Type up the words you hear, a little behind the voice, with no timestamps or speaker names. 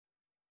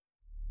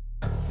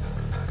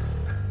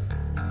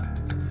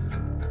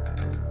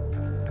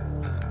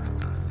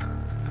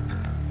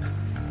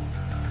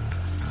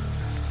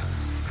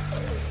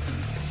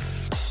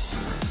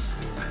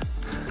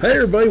Hey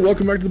everybody,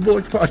 welcome back to the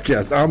Bullock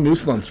Podcast. I'm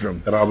Moose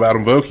Lundstrom. And I'm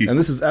Adam Vokey. And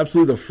this is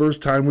absolutely the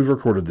first time we've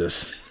recorded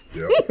this.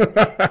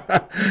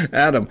 Yep.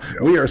 Adam,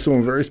 we are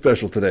someone very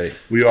special today.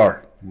 We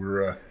are.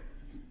 We're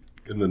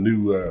in the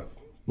new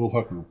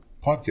Bullhucker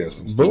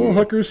Podcasting studio.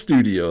 Bullhucker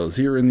Studios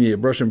here in the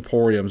Brush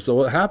Emporium. So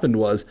what happened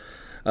was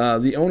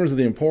the owners of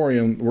the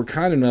Emporium were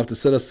kind enough to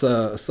set us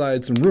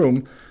aside some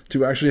room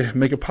to actually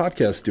make a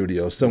podcast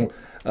studio. So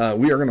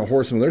we are going to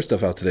horse some of their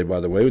stuff out today, by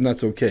the way, and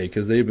that's okay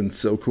because they've been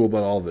so cool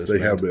about all this. They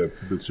have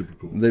been super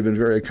cool. They've been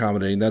very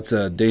accommodating. That's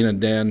Dana,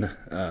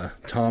 Dan,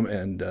 Tom,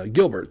 and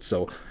Gilbert.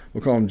 So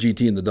we'll call them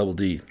GT and the double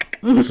D.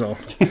 So,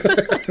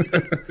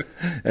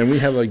 and we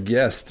have a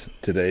guest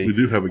today. We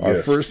do have a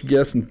guest. Our first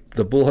guest in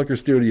the Bullhucker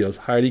Studios,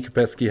 Heidi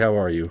Kopetzky. How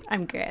are you?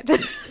 I'm good.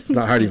 It's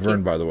not Heidi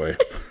Vern, by the way.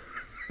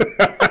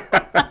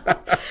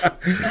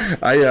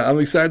 I'm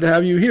excited to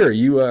have you here.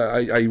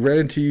 I ran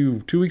into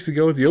you 2 weeks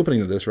ago at the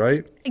opening of this,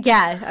 right?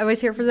 Yeah, I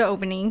was here for the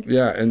opening.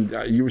 Yeah, and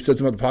you said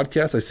something about the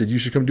podcast. I said, you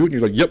should come do it. And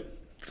you're like, yep.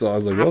 So I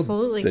was like,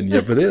 absolutely. Well, then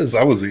yep, it is.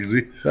 That was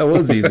easy. That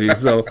was easy.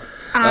 So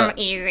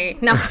easy.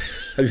 No.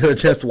 Have you had a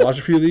chance to watch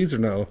a few of these or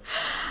no?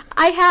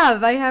 I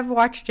have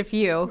watched a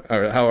few.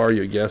 All right, how are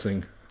you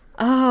guessing?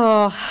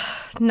 Oh,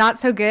 not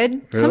so good.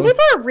 Really? Some people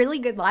are really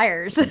good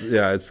liars.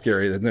 Yeah, it's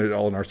scary. And they're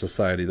all in our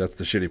society. That's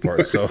the shitty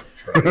part. So,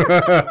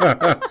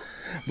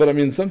 but I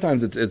mean,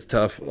 sometimes it's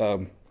tough.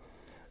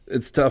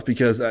 It's tough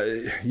because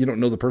you don't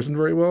know the person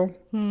very well,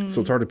 so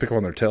it's hard to pick up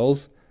on their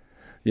tells.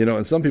 You know,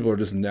 and some people are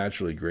just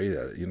naturally great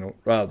at it. You know,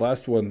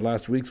 last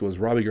week's was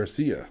Robbie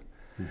Garcia,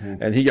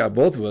 and he got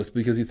both of us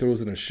because he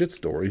throws in a shit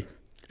story.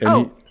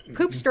 And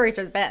poop stories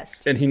are the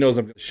best. And he knows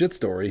I'm a shit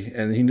story,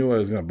 and he knew I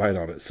was going to bite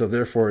on it. So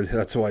therefore,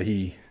 that's why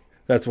he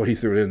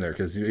threw it in there,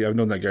 because I've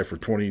known that guy for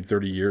 20,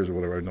 30 years or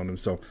whatever I've known him.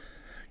 So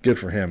good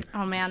for him.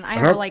 Oh, man. I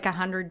have like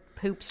 100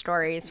 poop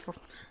stories.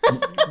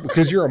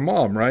 Because you're a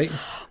mom, right?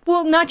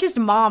 Well, not just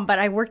a mom, but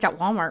I worked at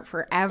Walmart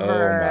forever.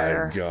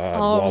 Oh, my God.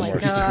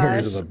 Walmart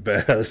stories are the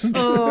best.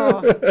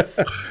 Oh.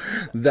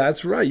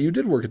 That's right. You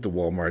did work at the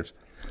Walmart.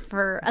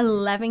 For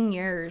 11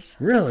 years.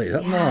 Really?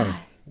 That long?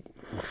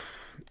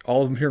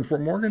 All of them here in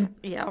Fort Morgan?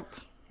 Yep.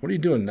 What are you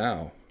doing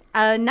now?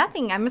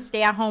 Nothing. I'm a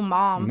stay-at-home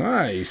mom.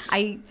 Nice.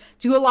 I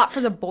do a lot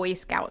for the Boy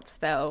Scouts,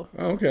 though.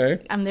 Oh,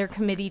 okay. I'm their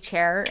committee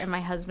chair, and my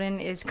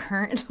husband is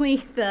currently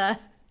the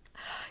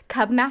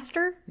Cub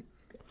Master.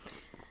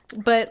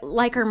 But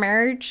like our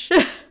marriage,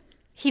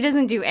 he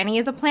doesn't do any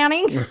of the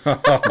planning.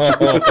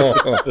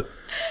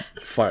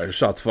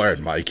 Shots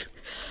fired, Mike.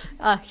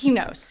 He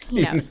knows.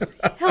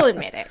 He'll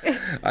admit it.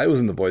 I was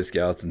in the Boy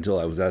Scouts until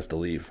I was asked to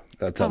leave.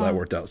 That's how that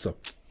worked out. So.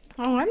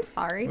 Oh, I'm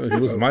sorry. It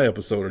was my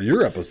episode or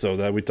your episode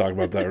that we talked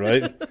about that,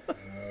 right?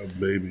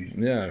 Maybe.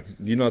 Yeah.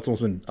 You know, it's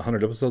almost been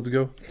 100 episodes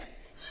ago.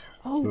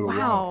 Oh,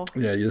 wow.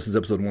 Yeah, this is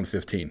episode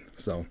 115.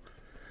 So,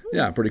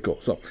 yeah, pretty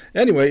cool. So,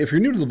 anyway, if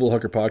you're new to the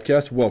Bullhucker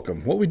Podcast,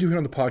 welcome. What we do here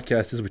on the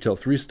podcast is we tell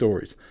 3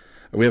 stories.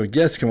 We have a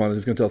guest come on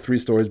who's going to tell 3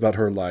 stories about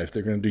her life.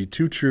 They're going to be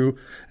 2 true,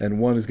 and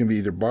 1 is going to be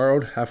either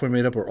borrowed, halfway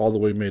made up, or all the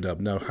way made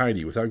up. Now,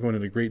 Heidi, without going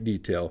into great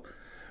detail,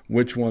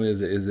 which one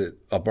is it? Is it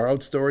a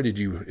borrowed story?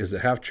 Is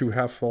it half true,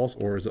 half false,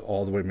 or is it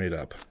all the way made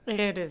up?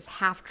 It is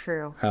half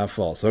true. Half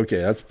false.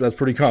 Okay, that's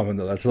pretty common,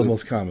 though. That's the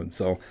most common.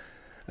 So,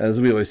 as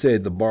we always say,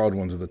 the borrowed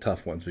ones are the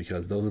tough ones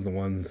because those are the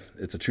ones,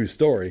 it's a true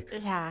story.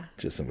 Yeah.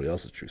 Just somebody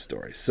else's true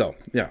story. So,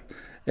 yeah.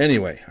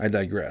 Anyway, I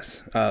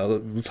digress.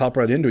 Let's hop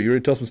right into it. You ready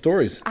to tell some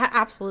stories?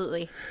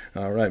 Absolutely.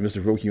 All right,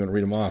 Mr. Vokey, you want to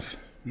read them off?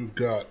 We've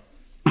got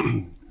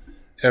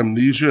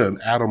Amnesia and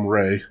Adam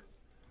Ray,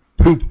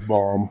 Poop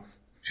Bomb,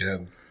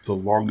 and The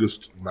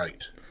Longest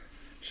Night.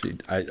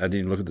 I didn't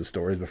even look at the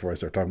stories before I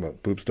started talking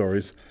about poop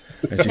stories,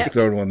 and she's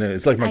throwing one in.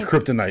 It's like my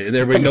kryptonite, and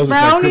everybody knows it's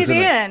my kryptonite.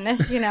 Thrown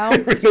it in, you know.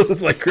 Everybody knows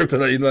it's my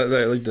kryptonite. You know,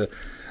 I like to.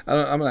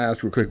 I'm going to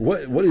ask real quick.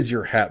 What is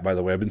your hat, by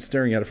the way? I've been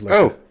staring at it for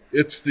like.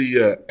 It's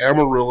the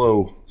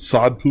Amarillo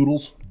Sod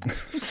Poodles.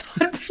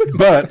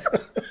 But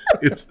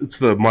it's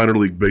the minor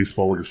league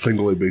baseball, like a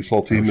single A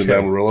baseball team in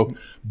Amarillo.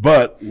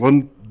 But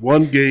one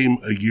game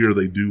a year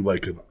they do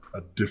like a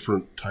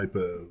different type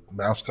of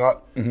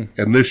mascot,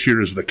 and this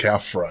year is the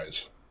calf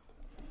fries.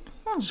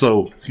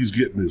 So he's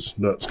getting his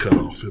nuts cut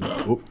off in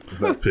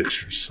that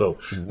picture. So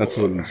that's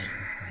what he's.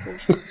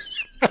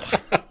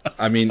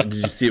 I mean, did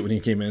you see it when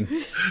he came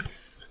in?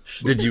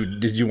 Did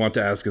you want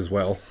to ask as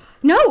well?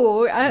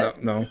 No,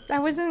 no. I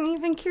wasn't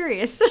even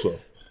curious. So,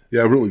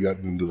 yeah, I've really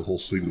gotten into the whole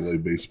single A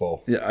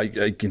baseball. Yeah,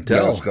 I can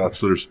tell.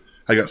 Mascots.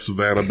 I got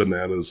Savannah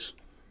Bananas,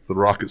 the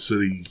Rocket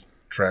City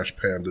Trash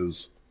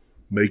Pandas,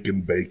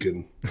 Macon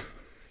Bacon.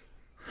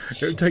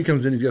 Every time he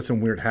comes in, he's got some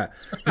weird hat.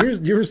 Do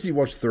you ever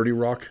watch 30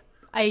 Rock?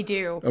 I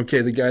do.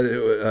 Okay, the guy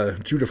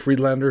that Judah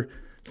Friedlander.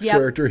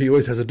 Character, he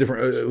always has a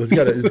different. He's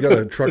got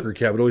a trucker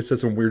cap. It always says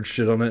some weird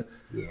shit on it.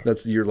 Yeah.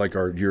 That's you're like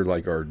our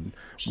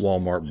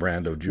Walmart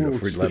brand of Judah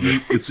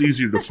Friedlander. It's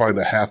easier to find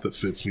a hat that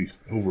fits me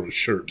over a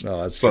shirt.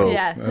 Oh, that's true.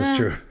 Yeah. That's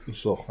true.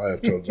 So I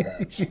have tons of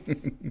hats.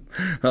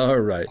 All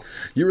right,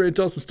 you ready to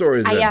tell some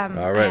stories? Then? I am.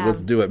 All right,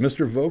 let's do it,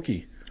 Mr.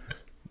 Vokey.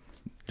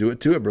 Do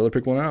it to it, brother.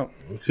 Pick one out.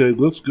 Okay,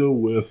 let's go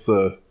with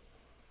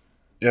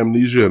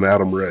Amnesia and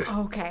Adam Ray.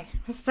 Okay.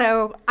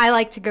 So I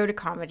like to go to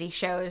comedy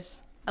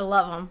shows. I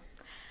love them.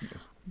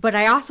 Yes. But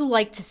I also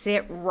like to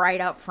sit right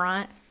up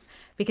front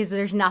because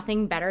there's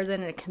nothing better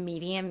than a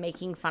comedian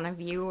making fun of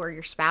you or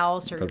your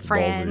spouse or your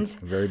friend. Ballsy.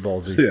 Very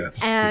ballsy. Yeah.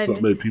 And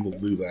not many people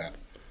do that.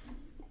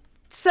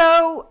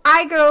 So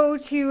I go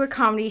to a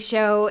comedy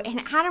show,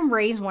 and Adam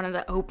Ray's one of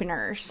the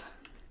openers.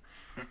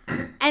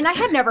 And I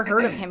had never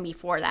heard of him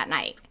before that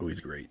night. Oh, he's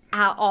great.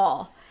 At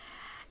all.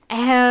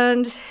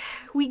 And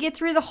we get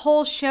through the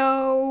whole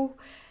show.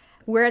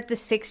 We're at the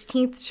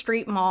 16th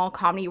Street Mall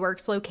Comedy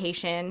Works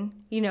location.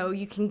 You know,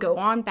 you can go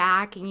on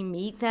back and you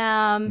meet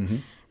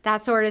them,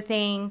 that sort of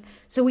thing.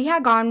 So we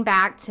had gone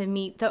back to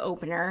meet the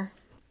opener.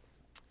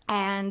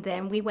 And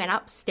then we went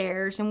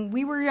upstairs and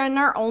we were in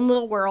our own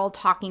little world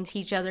talking to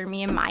each other,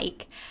 me and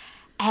Mike.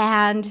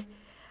 And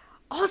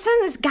all of a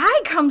sudden this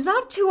guy comes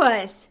up to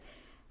us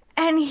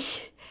and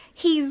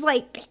he's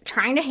like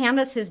trying to hand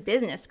us his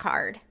business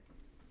card.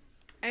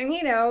 And,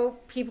 you know,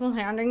 people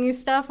handing you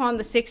stuff on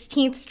the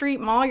 16th Street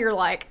Mall, you're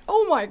like,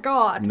 oh, my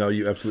God. No,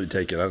 you absolutely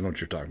take it. I don't know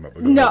what you're talking about.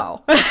 But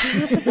no.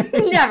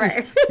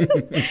 Never.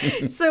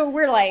 So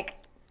we're like,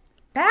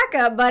 back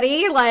up,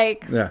 buddy.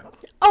 Like, yeah.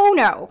 Oh,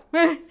 no.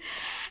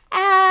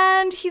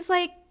 And he's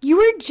like, you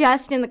were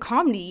just in the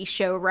comedy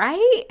show,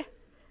 right?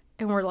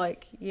 And we're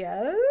like,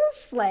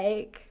 yes.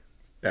 Like,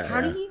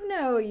 how do you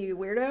know, you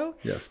weirdo?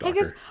 Yes, He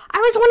goes, I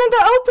was one of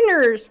the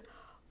openers.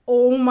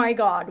 Oh my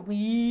God,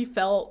 we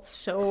felt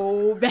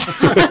so bad.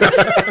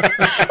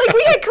 Like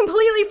we had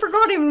completely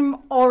forgotten him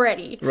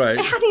already. Right.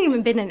 It hadn't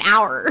even been an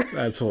hour.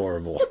 That's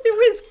horrible. It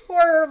was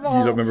horrible.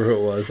 You don't remember who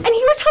it was? And he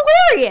was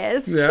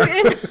hilarious.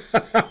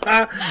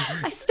 Yeah.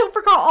 I still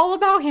forgot all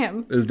about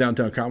him. It was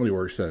Downtown Comedy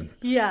Works then.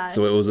 Yeah.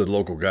 So it was a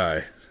local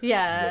guy.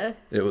 Yeah.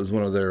 It was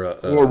one of their...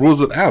 or was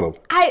it Adam?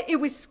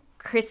 It was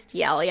Chris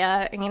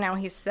D'Elia. You know,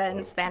 he's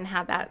since then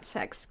had that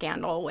sex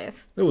scandal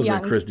with It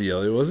wasn't Chris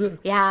D'Elia, was it?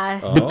 Yeah.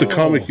 But the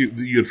comic that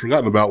you had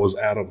forgotten about was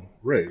Adam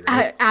Ray,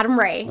 right? Adam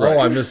Ray. Oh,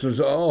 I missed him.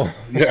 Oh.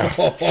 Yeah.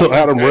 So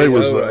Adam Ray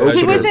was the opener.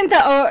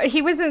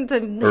 He wasn't the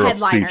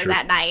headliner feature.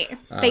 that night.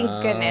 Thank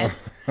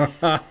goodness.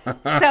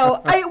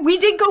 So we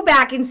did go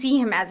back and see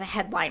him as a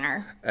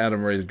headliner.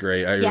 Adam Ray's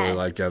great. I really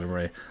like Adam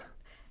Ray.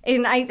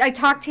 And I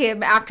talked to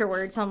him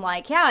afterwards. I'm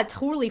like, yeah, I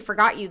totally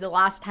forgot you the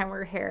last time we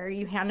were here.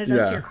 You handed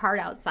us your card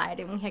outside,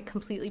 and we had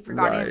completely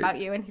forgotten about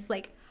you. And he's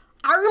like,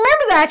 I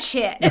remember that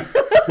shit.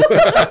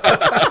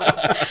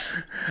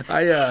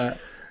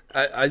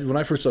 I when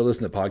I first started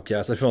listening to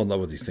podcasts, I fell in love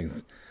with these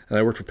things. And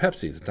I worked for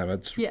Pepsi at the time.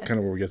 That's kind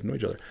of where we get to know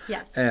each other.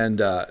 Yes. And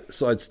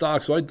so I'd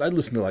stalk. So I'd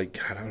listen to like,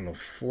 I don't know,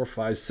 4,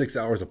 5, 6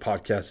 hours of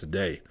podcasts a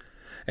day.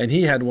 And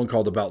he had one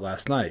called About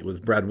Last Night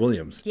with Brad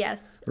Williams.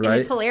 Yes. Right? It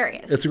was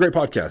hilarious. It's a great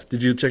podcast.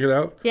 Did you check it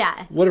out?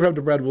 Yeah. Whatever happened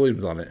to Brad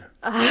Williams on it?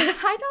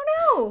 I don't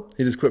know.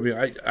 He just quit me.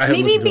 I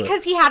Maybe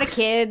because he had a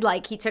kid,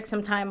 like he took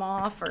some time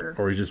off,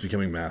 or he's just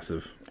becoming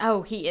massive.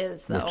 Oh, he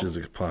is though. Which is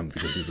a pun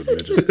because he's a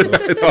midget. So.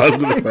 I was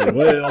going to say,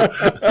 well,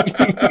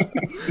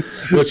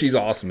 Which he's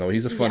awesome though.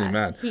 He's a funny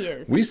man. He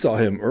is. We saw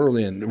him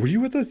early, and were you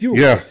with us? You were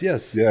yeah, with us.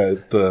 Yes. Yeah,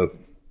 at the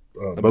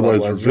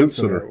Budweiser Event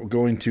Center.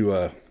 Going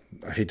to.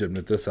 I hate to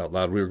admit this out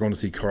loud. We were going to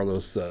see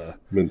Carlos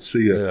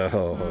Mencia.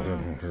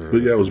 But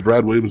yeah, it was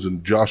Brad Williams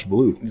and Josh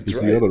Blue. He's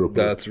the other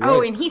opener. That's right.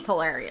 Oh, and he's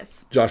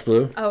hilarious. Josh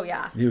Blue? Oh,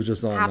 yeah. He was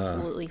just on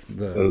absolutely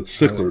the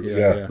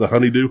Sickler. The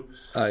Honeydew.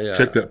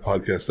 Check that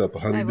podcast out, The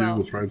Honeydew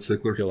with Ryan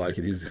Sickler. You'll like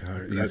it. He's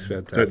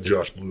fantastic. That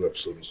Josh Blue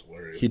episode was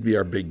hilarious. He'd be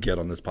our big get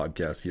on this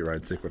podcast. He, Ryan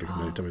Sickler, to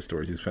come and tell me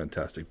stories. He's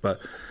fantastic. But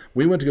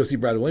we went to go see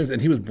Brad Williams,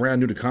 and he was brand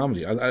new to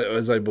comedy.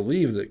 As I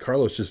believe that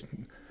Carlos just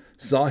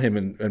saw him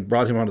and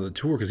brought him onto the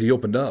tour because he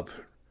opened up.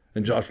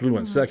 And Josh Blue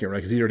went second, right?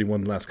 Because he already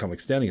won the last comic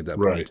standing at that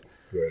point.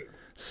 Right.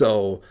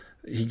 So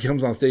he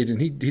comes on stage and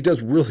he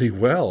does really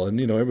well,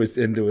 and everybody's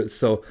into it.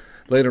 So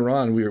later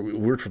on, we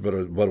worked for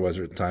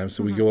Budweiser at the time,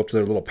 so we go up to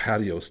their little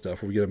patio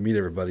stuff where we get to meet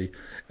everybody.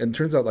 And it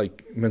turns out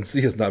like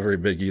Mencia's not very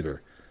big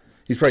either.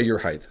 He's probably your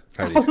height,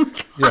 Heidi. Oh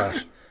yeah.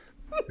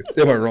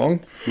 Am I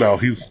wrong? No,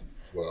 he's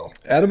well.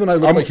 Adam and I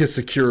look like his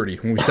security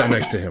when we sat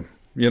next to him.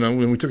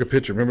 When we took a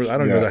picture, remember? I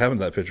don't know that having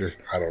that picture.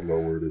 I don't know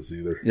where it is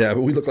either. Yeah,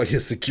 but we look like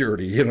his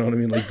security. You know what I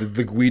mean? Like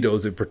the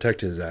Guidos that protect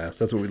his ass.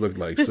 That's what we looked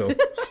like. So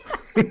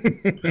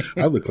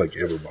I look like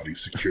everybody's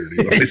security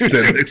when I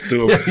stand next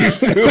to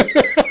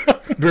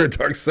him. Wear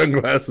dark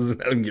sunglasses and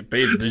let him get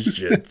paid for this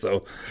shit.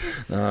 So,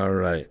 all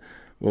right.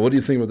 Well, what do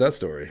you think about that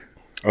story?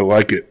 I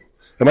like it,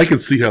 and I can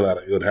see how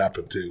that would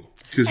happen too.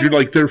 Because you're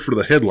like there for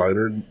the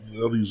headliner, and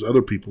all these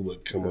other people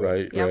that come up.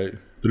 Right.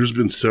 There's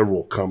been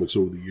several comics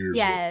over the years.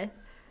 Yeah.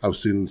 I've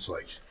seen it's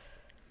like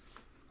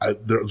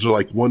there's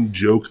like one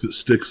joke that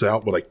sticks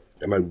out, but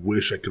I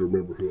wish I could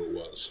remember who it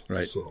was.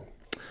 Right. So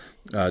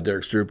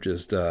Derek Stroop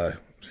just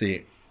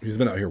he's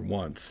been out here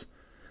once,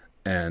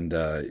 and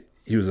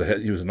he was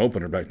an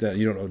opener back then.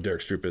 You don't know who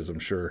Derek Stroop is, I'm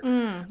sure.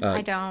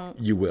 I don't.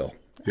 You will.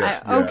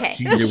 Okay.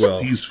 You will.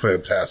 He's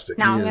fantastic.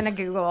 Now I'm gonna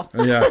Google.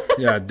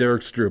 yeah.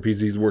 Derek Stroop.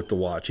 He's worth the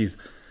watch.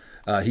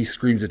 He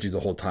screams at you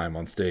the whole time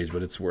on stage,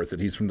 but it's worth it.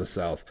 He's from the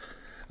South,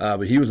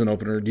 but he was an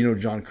opener. Do you know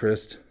John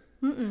Christ?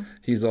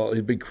 He's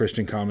a big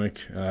Christian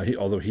comic.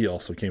 Although he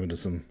also came into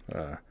some.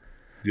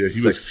 Yeah,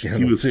 he was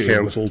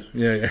canceled.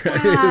 Yeah.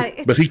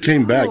 But he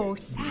came back.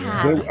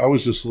 Sad. I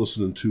was just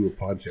listening to a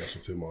podcast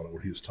with him on it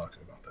where he was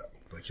talking about that.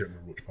 I can't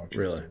remember which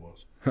podcast it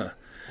was.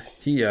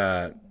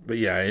 But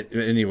yeah.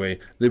 Anyway,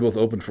 they both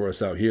opened for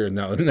us out here, and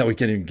now we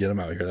can't even get them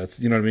out here. That's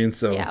what I mean.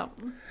 So. Yeah.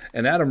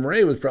 And Adam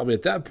Ray was probably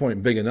at that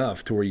point big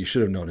enough to where you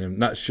should have known him.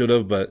 Not should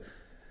have, but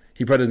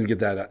he probably doesn't get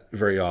that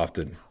very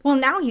often. Well,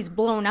 now he's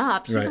blown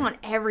up. He's Right. on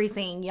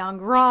everything. Young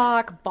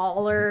Rock,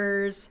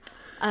 Ballers.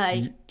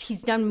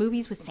 He's done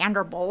movies with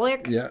Sandra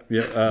Bullock. Yeah.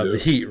 The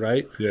Heat,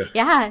 right? Yeah.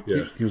 Yeah.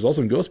 He was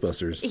also in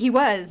Ghostbusters. He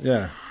was.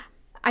 Yeah.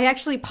 I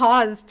actually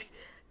paused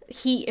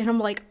Heat, and I'm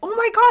like, oh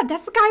my God,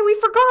 that's the guy we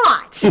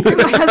forgot. And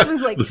my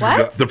husband's like,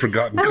 what? The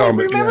forgotten I'm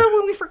comic. like, remember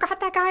when we forgot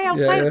that guy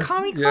outside of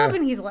Comic Club? yeah.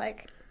 And he's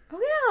like, oh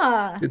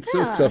yeah. It's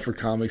so tough for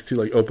comics too,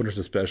 like openers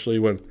especially,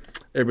 when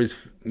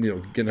everybody's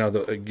getting out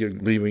of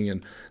leaving,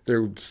 and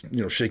they're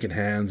shaking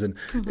hands, and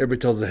everybody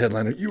tells the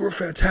headliner, "You were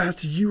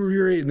fantastic, you were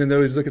great," and then they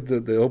always look at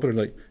the opener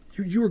like,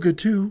 "You were good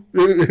too."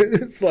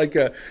 It's like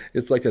a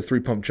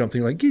 3-pump jump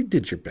thing. Like, you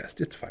did your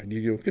best. It's fine.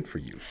 Good for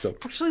you. So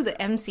Actually, the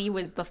MC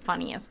was the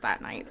funniest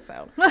that night.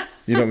 So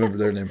you don't remember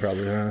their name,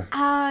 probably,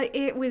 huh?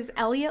 it was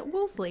Elliot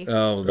Woolsey.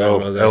 Oh,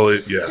 Oh,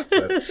 Elliot. Yeah,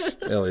 that's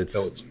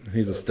Elliot's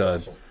he's a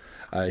stud.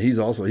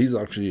 awesome. He's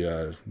actually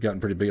gotten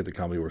pretty big at the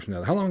Comedy Works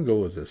now. How long ago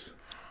was this?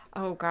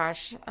 Oh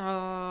gosh,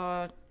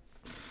 I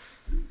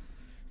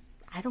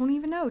don't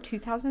even know.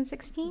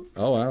 2016.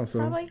 Oh wow, so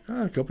Probably.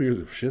 a couple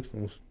years. Shit,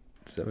 almost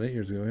 7-8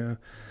 years ago. Yeah,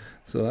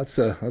 so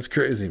that's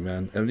crazy,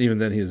 man. And even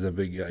then, he was a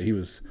big guy.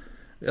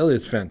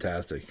 Elliot's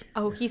fantastic.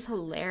 Oh, he's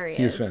hilarious.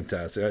 He's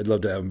fantastic. I'd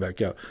love to have him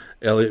back out.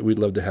 Elliot, we'd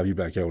love to have you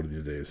back out one of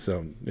these days.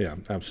 So yeah,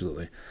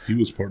 absolutely. He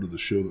was part of the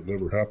show that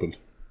never happened.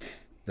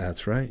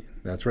 That's right.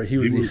 He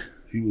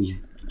was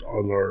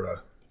on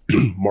our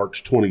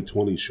March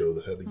 2020 show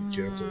that had to get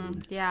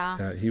canceled.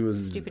 Yeah. he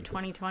was Stupid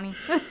 2020.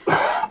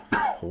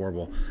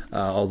 horrible,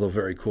 although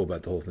very cool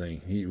about the whole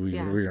thing. We were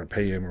going to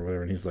pay him or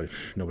whatever, and he's like,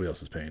 nobody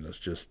else is paying us.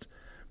 Just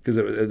because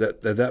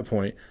at that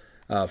point,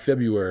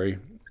 February,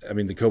 I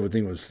mean, the COVID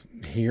thing was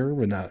here,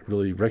 but not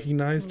really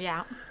recognized.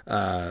 Yeah.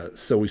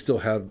 So we still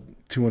had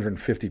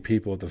 250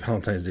 people at the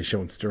Valentine's Day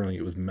show in Sterling.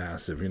 It was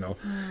massive,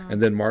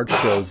 And then March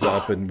shows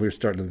up, and we're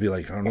starting to be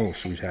like, I don't know,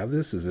 should we have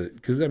this? Is it?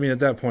 Because, I mean, at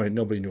that point,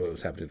 nobody knew what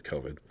was happening with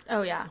COVID.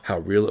 Oh yeah. How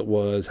real it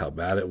was, how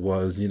bad it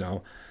was,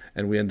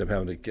 And we ended up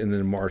having to, and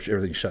then in March,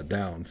 everything shut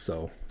down.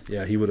 So,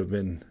 yeah, he would have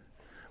been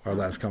our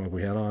last comic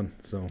we had on.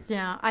 So.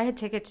 Yeah, I had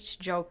tickets to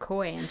Joe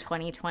Coy in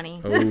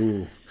 2020.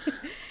 Oh,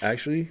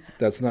 actually,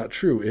 that's not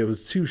true. It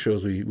was 2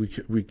 shows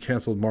we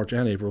canceled March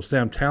and April.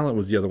 Sam Talent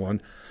was the other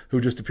one,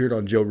 who just appeared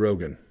on Joe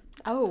Rogan.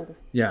 Oh.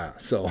 Yeah,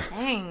 so.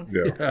 Dang.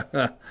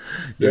 Yeah.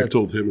 I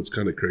told him it's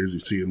kind of crazy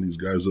seeing these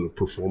guys that have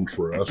performed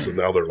for us, and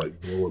now they're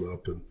like blowing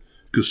up. And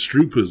because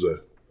Stroop is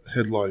a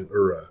headline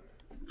or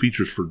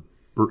features for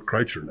Bert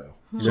Kreischer now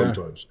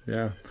sometimes.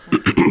 Yeah.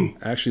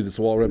 Actually, this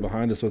wall right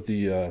behind us with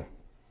the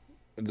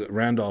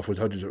Randolph with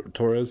Hudge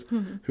Torres,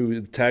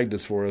 who tagged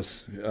us for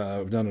us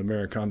down at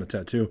Americana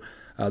Tattoo.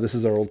 This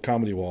is our old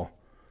comedy wall.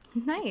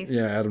 Nice.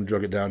 Yeah, Adam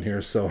drug it down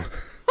here, so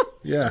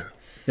yeah.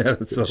 Yeah,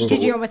 so.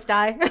 Did you almost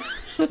die?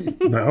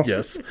 No?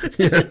 Yes,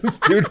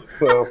 dude.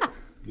 Well,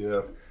 yeah.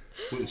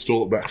 Went and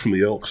stole it back from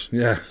the Elks.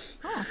 Yeah.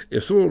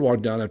 If someone would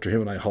walk down after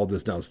him and I hauled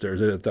this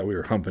downstairs, I thought we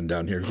were humping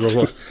down here. We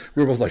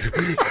were both like,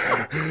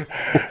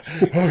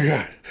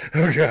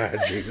 oh God,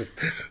 Jesus.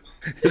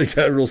 And it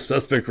got real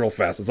suspect real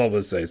fast. That's all I'm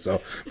going to say.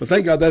 So, but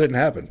thank God that didn't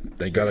happen.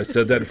 Thank God I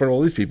said that in front of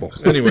all these people.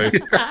 Anyway.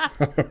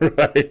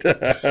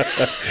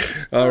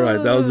 All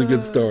right. That was a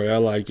good story. I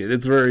like it.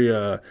 It's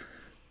very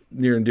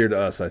near and dear to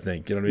us, I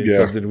think. You know what I mean? Yeah.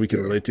 Something we can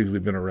relate to because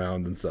we've been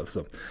around and stuff.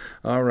 So,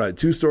 all right.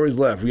 2 stories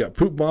left. We got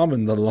Poop Bomb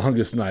and The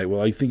Longest Night.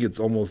 Well, I think it's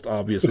almost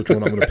obvious which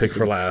one I'm going to pick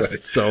for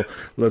last. So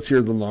let's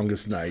hear The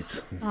Longest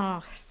Night.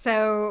 Oh,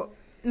 so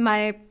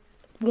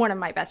one of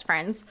my best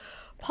friends,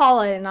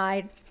 Paula, and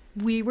I,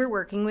 we were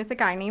working with a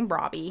guy named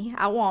Robbie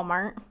at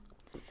Walmart,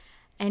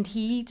 and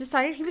he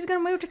decided he was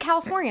going to move to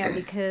California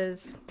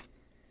because,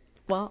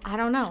 well, I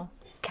don't know.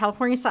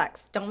 California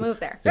sucks. Don't move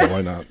there. Yeah,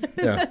 why not?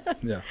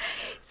 Yeah.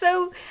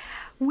 So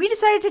we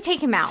decided to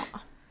take him out.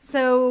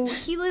 So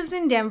he lives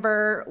in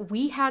Denver.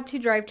 We had to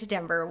drive to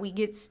Denver. We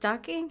get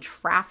stuck in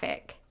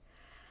traffic.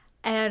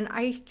 And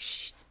I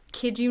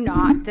kid you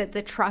not that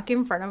the truck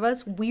in front of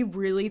us, we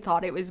really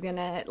thought it was going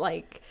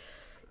to,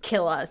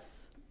 kill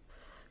us.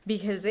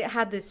 Because it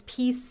had this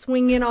piece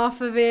swinging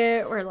off of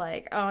it. We're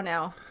like, oh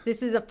no,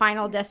 this is a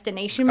Final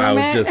Destination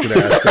moment. I was just going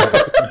to ask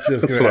that.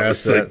 That's what I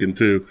was thinking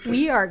too.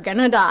 We are going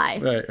to die.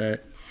 Right.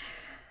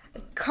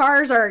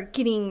 Cars are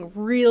getting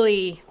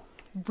really,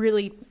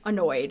 really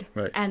annoyed.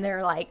 Right. And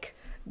they're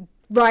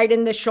right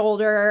in the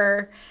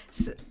shoulder.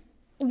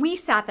 We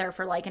sat there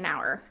for an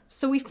hour.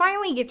 So we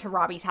finally get to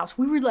Robbie's house.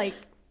 We were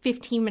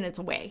 15 minutes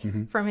away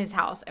from his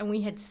house. And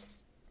we had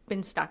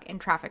been stuck in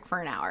traffic for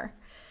an hour.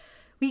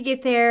 We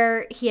get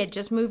there. He had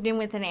just moved in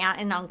with an aunt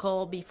and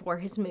uncle before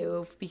his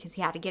move because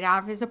he had to get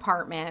out of his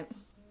apartment.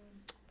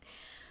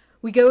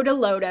 We go to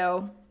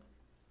Lodo,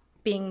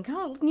 being,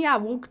 oh, yeah,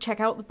 we'll check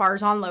out the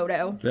bars on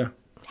Lodo. Yeah.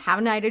 Have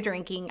a night of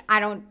drinking. I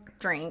don't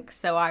drink,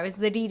 so I was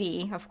the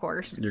DD, of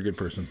course. You're a good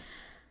person.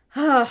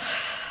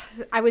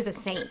 I was a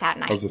saint that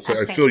night. I was going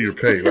to say, I feel your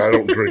pain. I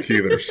don't drink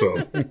either,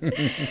 so.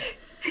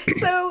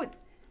 So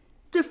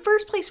the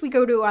first place we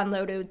go to on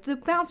Lodo, the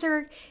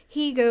bouncer,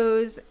 he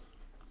goes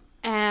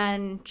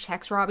and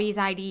checks Robbie's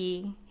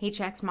ID. He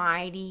checks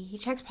my ID. He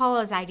checks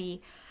Paula's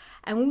ID.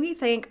 And we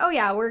think, oh,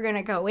 yeah, we're going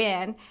to go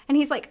in. And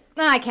he's like,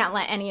 no, I can't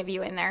let any of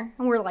you in there.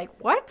 And we're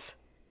like, what?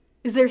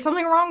 Is there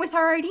something wrong with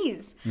our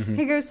IDs? Mm-hmm.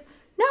 He goes,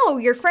 no,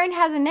 your friend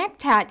has a neck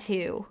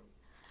tattoo.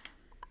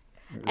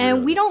 Really?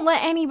 And we don't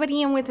let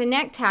anybody in with a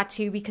neck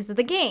tattoo because of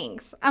the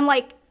gangs. I'm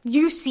like,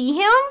 you see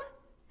him?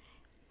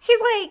 He's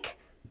like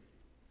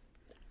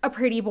a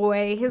pretty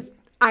boy. His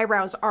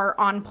eyebrows are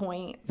on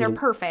point. They're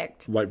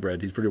perfect. White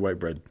bread. He's pretty white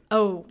bread.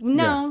 Oh,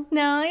 no.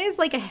 He's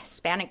like a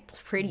Hispanic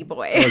pretty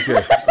boy.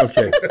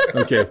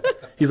 Okay.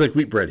 He's like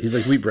wheat bread.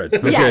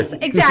 Okay. Yes,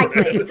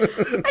 exactly.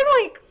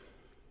 I'm like,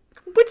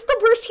 what's the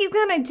worst he's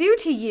going to do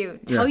to you?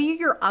 Tell you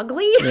you're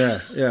ugly?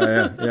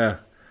 Yeah.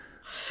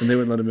 And they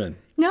wouldn't let him in.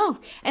 No.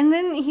 And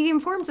then he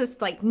informs us,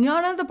 like,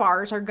 none of the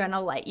bars are going to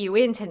let you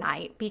in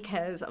tonight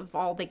because of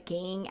all the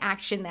gang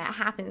action that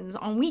happens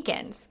on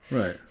weekends.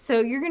 Right. So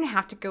you're going to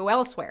have to go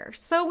elsewhere.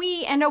 So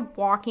we end up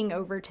walking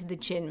over to the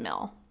gin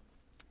mill.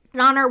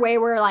 And on our way,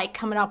 we're, like,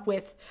 coming up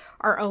with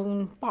our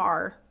own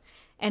bar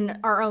and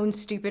our own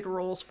stupid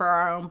rules for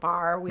our own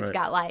bar. We've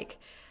got, like,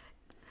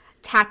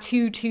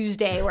 Tattoo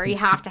Tuesday, where you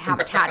have to have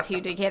a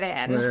tattoo to get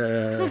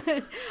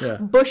in. Yeah.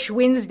 Bush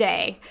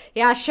Wednesday.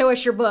 Yeah, show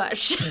us your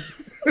bush.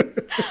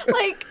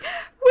 Like,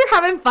 we're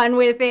having fun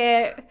with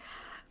it.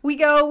 We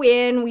go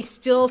in, we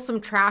steal some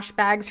trash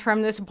bags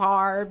from this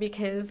bar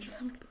because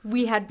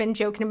we had been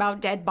joking about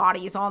dead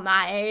bodies all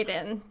night.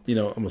 And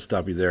I'm gonna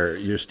stop you there.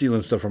 You're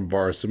stealing stuff from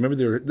bars, so maybe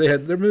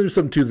there's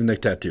something to the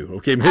neck tattoo.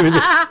 Okay, maybe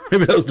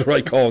maybe that was the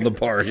right call in the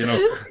bar.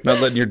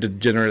 Not letting your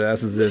degenerate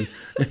asses in.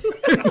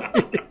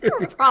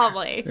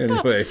 Probably.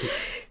 Anyway,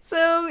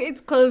 so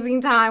it's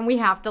closing time. We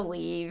have to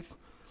leave.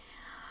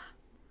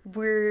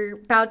 We're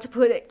about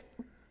to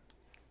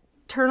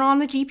turn on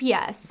the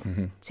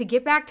GPS to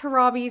get back to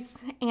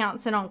Robbie's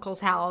aunt's and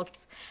uncle's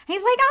house. And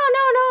he's like,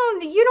 oh,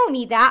 no, you don't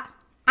need that.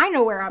 I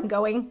know where I'm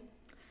going.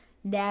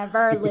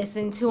 Never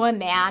listen to a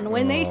man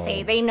when they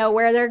say they know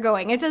where they're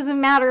going. It doesn't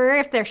matter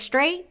if they're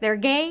straight, they're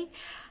gay.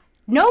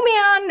 No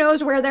man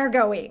knows where they're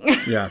going.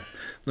 Yeah.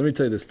 Let me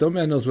tell you this. No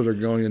man knows where they're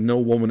going, and no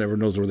woman ever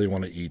knows where they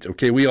want to eat.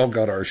 Okay? We all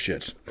got our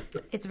shit.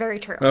 It's very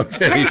true. Okay.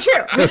 It's very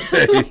true.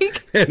 Okay.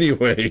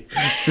 Anyway.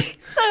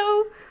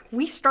 So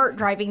we start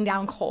driving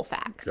down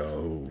Colfax.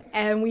 Oh.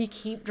 And we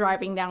keep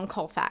driving down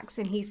Colfax.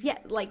 And he's,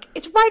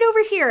 it's right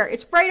over here.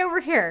 It's right over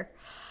here.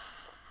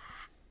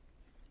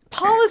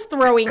 Paul is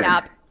throwing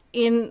up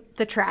in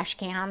the trash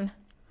can.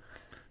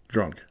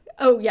 Drunk.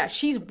 Oh, yeah.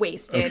 She's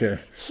wasted.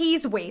 Okay.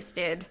 He's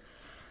wasted.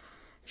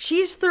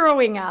 She's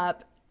throwing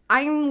up.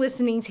 I'm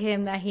listening to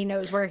him that he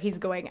knows where he's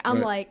going. I'm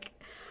like,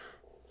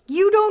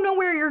 you don't know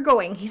where you're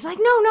going. He's like,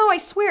 no, I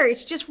swear.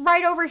 It's just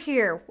right over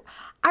here.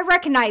 I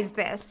recognize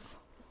this.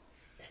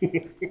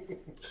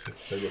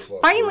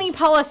 Finally,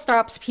 Paula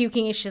stops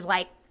puking and she's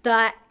like,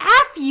 the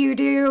F you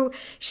do.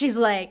 She's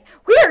like,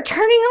 we are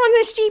turning on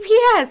this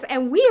GPS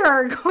and we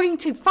are going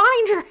to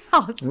find your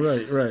house.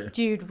 Right.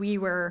 Dude, we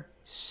were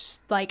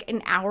like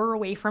an hour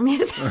away from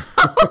his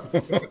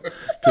house.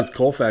 Because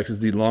Colfax is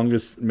the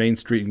longest main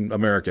street in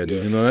America.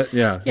 Did you know that?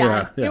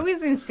 Yeah. It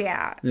was insane.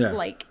 Yeah.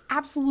 Like,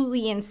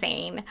 absolutely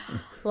insane.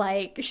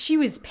 Like, she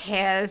was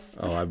pissed.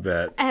 Oh, I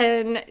bet.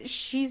 And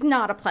she's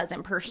not a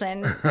pleasant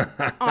person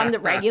on the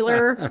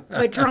regular.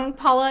 But drunk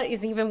Paula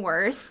is even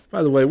worse.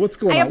 By the way, what's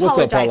going on? What's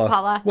up,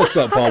 Paula? What's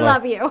up, Paula? I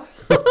love you.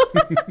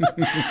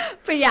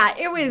 But yeah,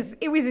 it was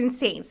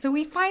insane. So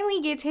we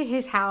finally get to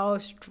his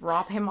house,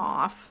 drop him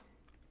off.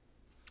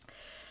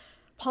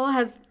 Paula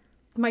has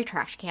my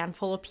trash can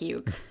full of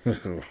puke.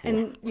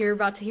 And you're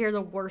about to hear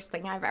the worst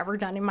thing I've ever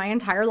done in my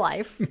entire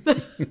life.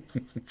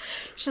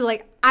 She's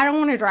like, I don't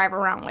want to drive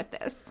around with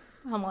this.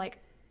 I'm like,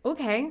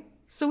 okay.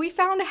 So we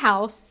found a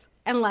house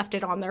and left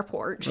it on their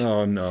porch.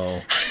 Oh,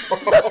 no.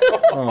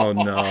 Oh,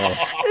 no.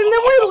 And then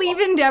we're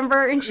leaving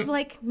Denver, and she's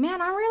like,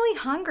 man, I'm really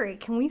hungry.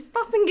 Can we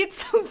stop and get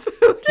some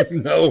food?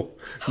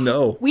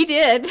 No. We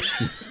did.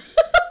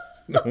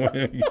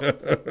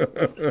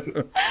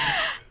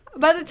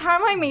 By the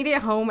time I made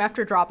it home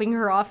after dropping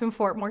her off in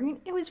Fort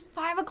Morgan, it was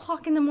 5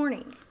 o'clock in the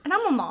morning. And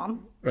I'm a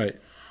mom. Right.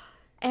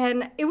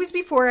 And it was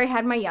before I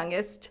had my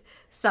youngest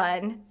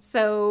son.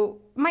 So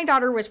my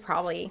daughter was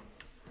probably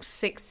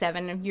 6,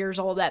 7 years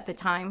old at the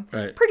time.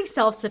 Right. Pretty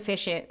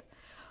self-sufficient.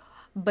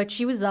 But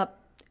she was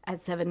up at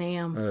 7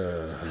 a.m.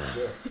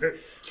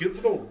 Kids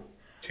don't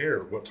care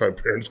what time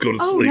parents go to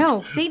Oh, sleep.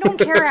 no. They don't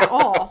care at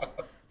all.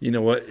 You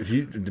know what? If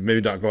you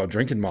maybe not go out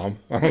drinking, Mom,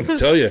 I don't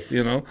tell you.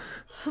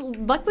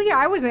 Luckily,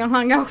 I wasn't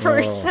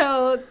hungover,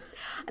 so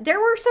There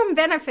were some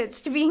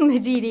benefits to being the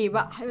DD,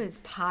 but I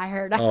was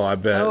tired. I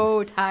was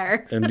so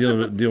tired. And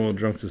dealing with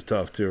drunks is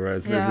tough too, right?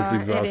 It's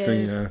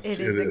exhausting. It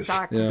is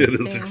exhausting. It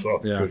is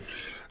exhausting. Yeah.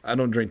 I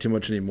don't drink too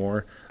much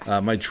anymore.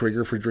 My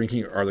trigger for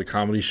drinking are the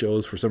comedy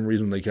shows. For some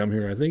reason, when they come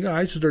here, I think,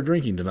 I should start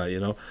drinking tonight,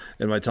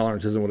 and my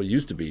tolerance isn't what it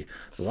used to be.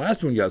 The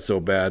last one got so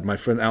bad, my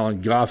friend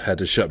Alan Goff had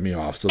to shut me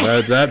off. So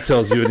that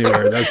tells you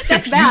anywhere.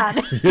 That's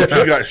bad. Yeah. If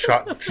you got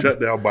shut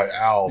down by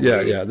Al.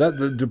 Yeah, yeah.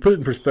 To put it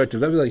in perspective,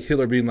 that'd be like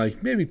Hitler being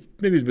like, maybe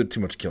it's a bit too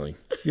much killing.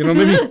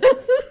 Maybe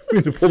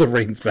to pull the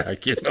reins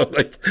back,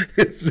 like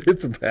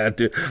it's bad,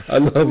 dude. I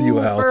love you,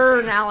 Al.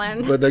 Burn,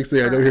 Alan. But next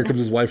thing I know, here comes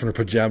his wife in her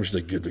pajamas. She's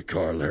like, "Get the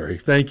car, Larry."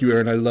 Thank you,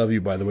 Aaron. I love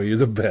you, by the way. You're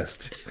the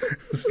best.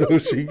 So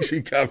she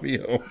got me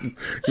home.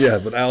 Yeah,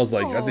 but Al's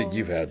like, I think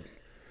you've had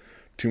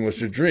too much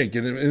to drink,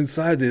 and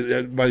inside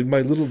my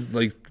little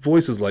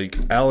voice is like,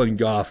 Alan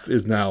Goff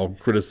is now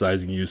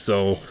criticizing you.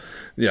 So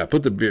yeah,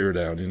 put the beer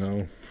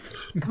down,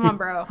 Come on,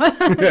 bro.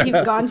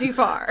 You've gone too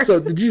far. So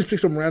did you just pick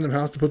some random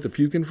house to put the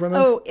puke in front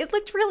of? Oh, it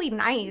looked really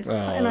nice,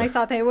 and I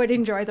thought they would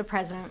enjoy the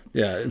present.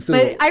 Yeah.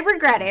 But I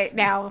regret it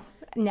now.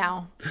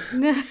 No.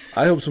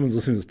 I hope someone's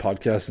listening to this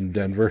podcast in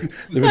Denver.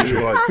 You're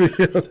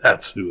like,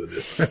 that's who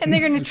it is. And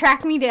they're going to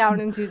track me down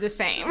and do the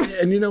same.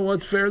 And you know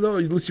what's fair, though?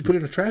 At least you put it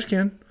in a trash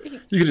can.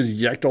 You could just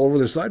yacked all over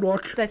the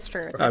sidewalk. That's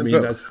true.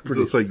 That's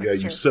pretty... It's like,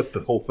 you set the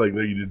whole thing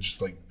there. You didn't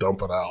just,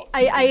 dump it out.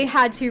 I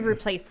had to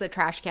replace the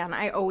trash can.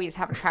 I always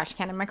have a trash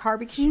can in my car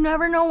because you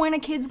never know when a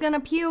kid's going to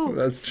puke.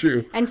 That's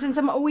true. And since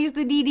I'm always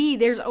the DD,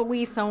 there's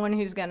always someone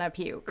who's going to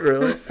puke.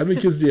 Really? How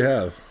many kids do you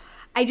have?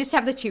 I just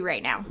have the 2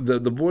 right now. The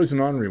boy's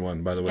an ornery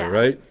one, by the way,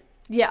 right?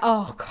 Yeah.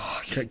 Oh,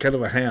 gosh. Kind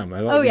of a ham.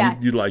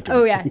 You'd like him.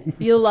 Oh, yeah.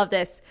 You'll love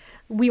this.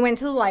 We went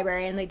to the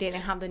library, and they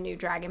didn't have the new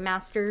Dragon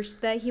Masters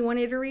that he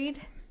wanted to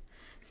read.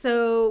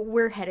 So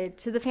we're headed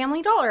to the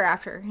Family Dollar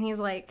after. And he's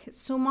like,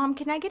 so, Mom,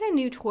 can I get a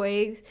new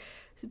toy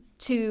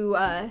to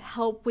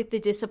help with the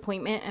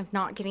disappointment of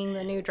not getting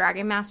the new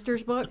Dragon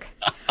Masters book?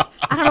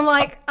 And I'm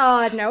like,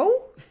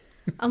 no.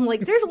 I'm like,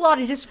 there's a lot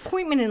of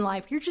disappointment in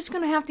life. You're just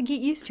going to have to get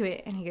used to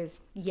it. And he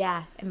goes,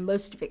 yeah, and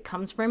most of it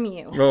comes from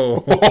you. Oh.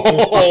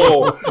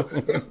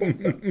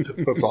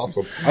 That's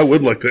awesome. I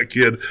would like that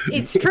kid.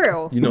 It's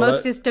true.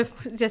 Most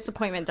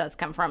disappointment does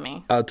come from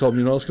me. I told him,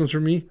 you know what else comes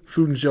from me?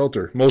 Food and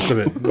shelter. Most of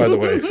it, by the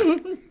way.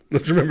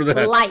 Let's remember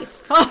that.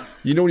 Life.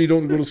 You know when you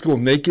don't go to school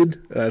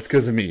naked? That's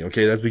because of me,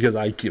 okay? That's because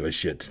I give a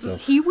shit. So.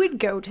 He would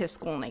go to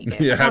school naked.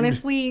 Yeah.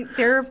 Honestly,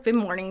 there have been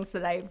mornings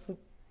that I've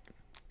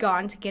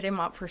gone to get him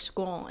up for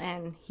school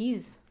and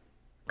he's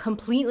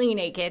completely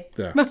naked.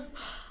 Yeah.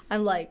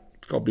 I'm like,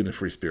 it's called being a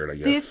free spirit, I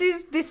guess.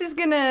 This is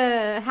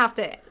gonna have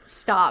to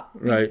stop.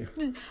 Right.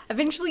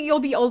 Eventually you'll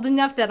be old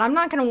enough that I'm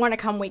not gonna want to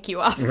come wake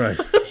you up. Right.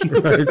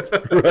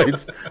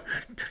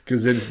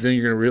 Because then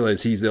you're gonna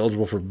realize he's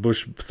eligible for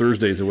Bush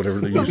Thursdays or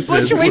whatever you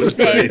said. Bush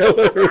Wednesdays.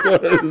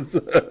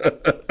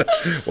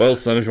 Well,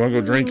 son, if you want to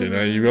go drinking,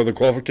 you have the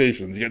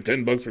qualifications. You get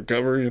 $10 for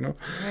cover,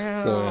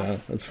 Yeah. So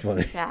that's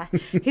funny. Yeah.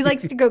 He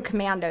likes to go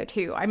commando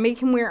too. I make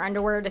him wear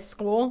underwear to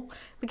school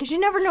because you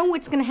never know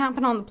what's gonna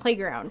happen on the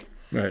playground.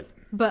 Right.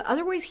 But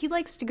otherwise, he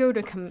likes to go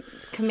to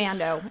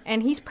commando,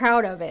 and he's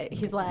proud of it.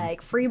 He's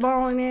like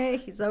freeballing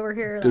it. He's over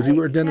here. Does he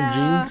wear denim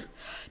jeans?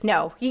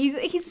 No, he's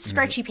a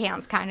stretchy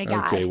pants kind of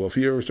guy. Okay, well, if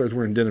he ever starts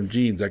wearing denim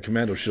jeans, that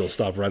commando shit'll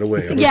stop right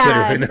away. I'm gonna say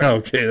right now.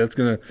 Okay, that's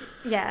gonna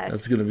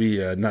be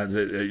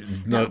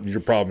not your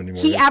problem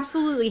anymore. He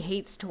absolutely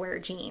hates to wear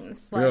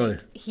jeans. Really?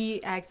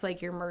 He acts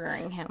like you're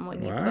murdering him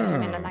when you put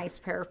him in a nice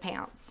pair of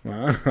pants.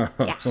 Wow.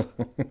 Yeah.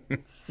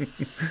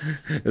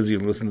 Is he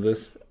gonna listen to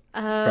this?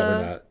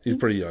 Probably not. He's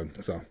pretty young,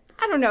 so.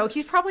 I don't know.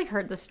 He's probably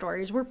heard the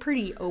stories. We're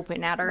pretty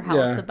open at our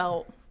house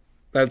about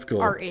that's cool.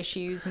 Our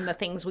issues and the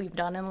things we've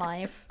done in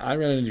life. I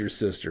ran into your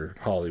sister,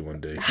 Holly, one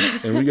day,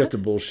 and we got to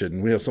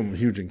bullshitting. We have something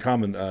huge in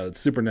common.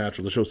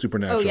 Supernatural, the show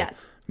Supernatural. Oh,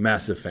 yes.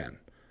 Massive fan,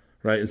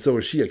 right? And so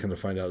was she, I come to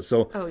find out.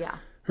 So oh, yeah.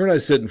 Her and I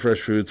sit in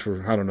Fresh Foods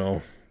for,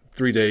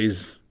 3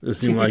 days. It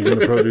seemed like in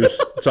the produce,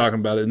 talking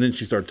about it. And then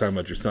she started talking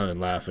about your son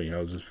and laughing. I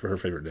was just her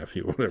favorite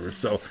nephew or whatever.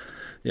 So,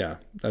 yeah,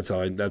 that's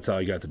how I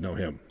got to know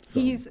him.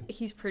 So.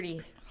 He's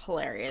pretty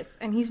hilarious,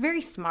 and he's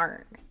very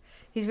smart.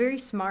 He's very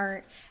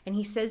smart, and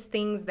he says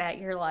things that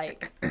you're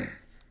like,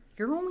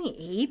 you're only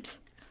 8?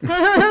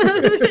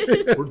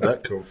 Where'd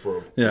that come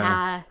from?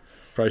 Yeah.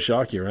 Probably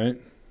shock you,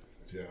 right?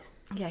 Yeah.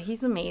 Yeah,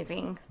 he's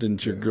amazing.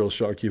 Didn't your girls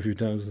shock you a few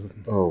times?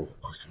 Oh,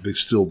 they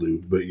still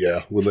do. But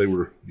yeah, when they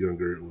were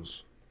younger, it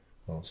was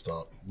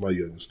nonstop. My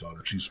youngest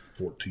daughter, she's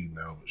 14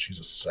 now, but she's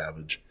a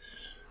savage.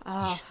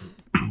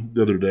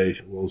 The other day,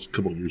 well, it was a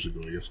couple of years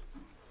ago, I guess.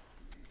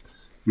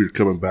 I was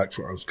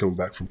coming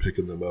back from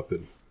picking them up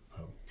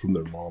from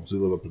their moms. They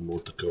live up in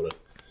North Dakota.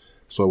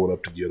 So I went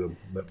up to get them,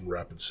 met in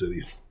Rapid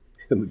City,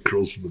 and the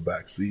girls from the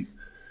back seat.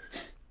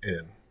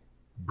 And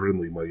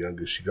Brindley, my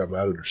youngest, she got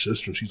mad at her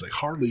sister, and she's like,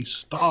 Harley,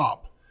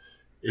 stop.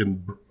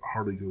 And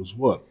Harley goes,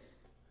 what?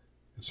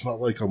 It's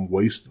not like I'm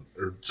wasting,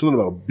 or something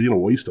about being a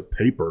waste of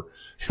paper.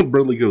 And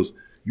Brindley goes,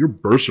 your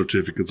birth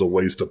certificate's a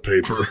waste of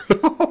paper.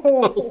 I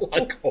was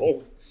like,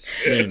 oh,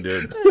 shit.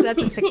 Dude.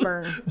 That's a sick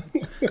burn.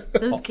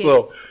 Those kids.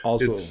 So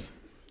Also- it's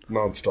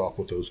nonstop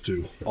with those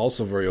two.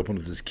 Also very open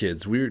with his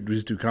kids. We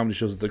used to do comedy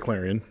shows at the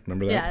Clarion.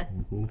 Remember that?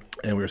 Yeah.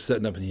 And we were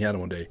setting up, and he had it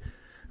one day.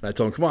 And I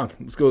told him, "Come on,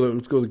 let's go to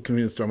the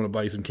convenience store. I'm going to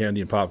buy you some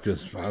candy and pop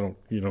because I don't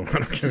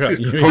care. About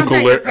you.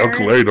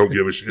 Uncle Larry don't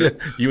give a shit.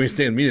 You ain't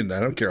staying me tonight.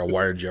 I don't care how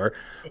wired you are."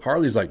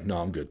 Harley's like, "No,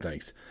 I'm good,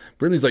 thanks."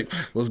 Brittany's like,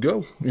 "Let's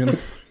go.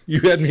 You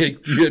had me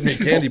a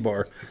candy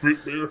bar."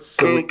 Root beer,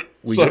 So Coke,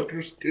 we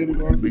suckers, candy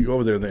bar. We go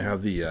over there, and they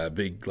have the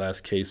big glass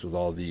case with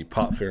all the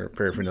pop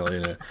paraphernalia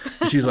in it.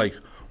 And she's like,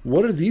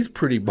 "What are these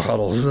pretty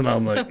bottles?" And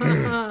I'm like,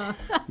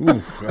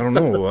 "Ooh, I don't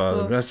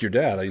know. That's your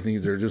dad. I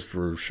think they're just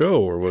for show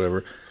or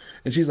whatever."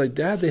 And she's like,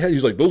 "Dad, they had."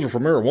 He's like, "Those are for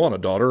marijuana,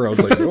 daughter." I was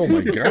like, "Oh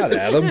my God,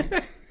 Adam."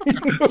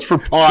 That's for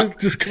pot.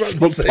 Just come out and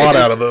smoke say pot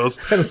it. out of those.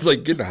 And I was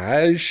like, getting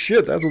high as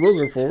shit. That's what those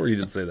are for. He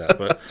didn't say that,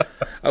 but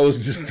I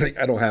was just like,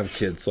 I don't have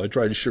kids, so I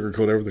tried to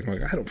sugarcoat everything. I'm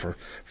like, I don't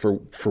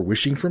for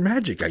wishing for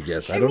magic, I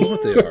guess. I don't know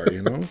what they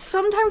are,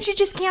 Sometimes you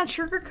just can't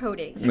sugarcoat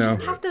it. You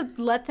just have to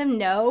let them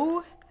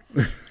know.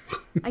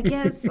 I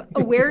guess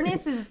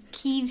awareness is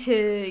key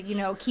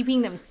to,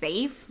 keeping them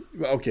safe.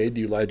 Okay,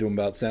 do you lie to him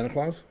about Santa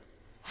Claus?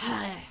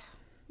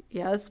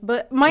 Yes,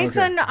 but my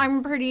son,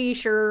 I'm pretty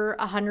sure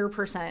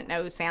 100%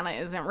 knows Santa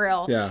isn't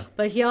real. Yeah.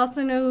 But he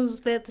also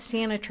knows that the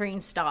Santa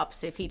train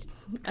stops if he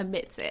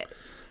admits it.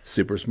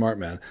 Super smart,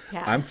 man.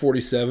 Yeah. I'm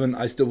 47.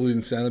 I still believe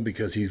in Santa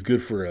because he's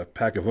good for a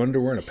pack of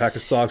underwear and a pack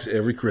of socks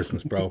every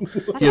Christmas, bro.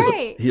 That's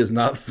right. He has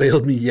not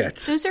failed me yet.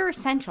 Those are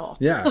essential.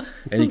 Yeah,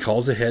 and he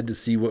calls ahead to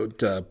see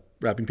what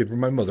wrapping paper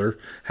my mother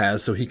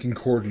has, so he can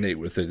coordinate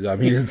with it. I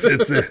mean,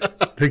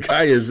 the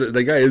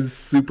guy is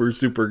super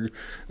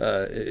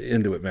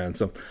into it, man.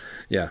 So,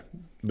 yeah,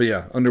 but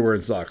yeah, underwear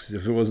and socks.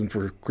 If it wasn't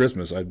for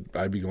Christmas,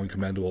 I'd be going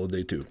commando all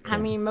day too. So. I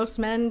mean, most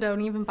men don't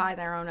even buy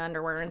their own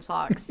underwear and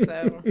socks,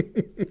 so.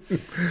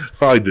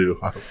 I do.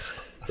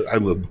 I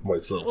live by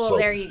myself, Well, so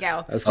there you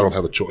go. I don't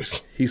have a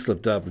choice. He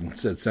slipped up and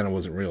said Santa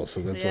wasn't real,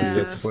 so that's Yeah. what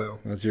he gets. Well.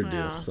 That's your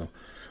deal. So,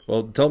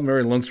 well, tell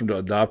Mary Lundstrom to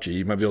adopt you.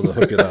 You might be able to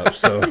hook it up.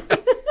 So.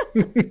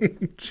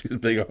 She's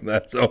big on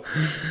that. So,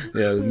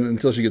 yeah,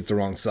 until she gets the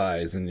wrong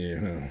size,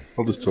 and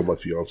I'll just tell my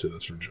fiance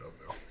that's her job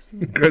now.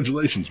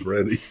 Congratulations,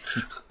 Brandy.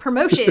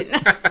 Promotion.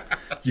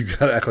 you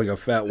gotta act like a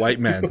fat white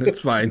man. It's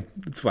fine.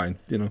 It's fine.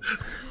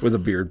 With a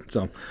beard.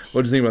 So,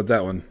 what do you think about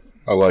that one?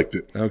 I liked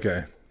it.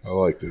 Okay, I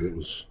liked it. It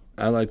was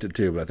I liked it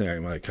too, but I think I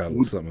might have caught a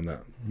little something in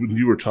that. when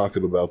you were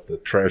talking about the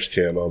trash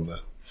can on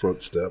the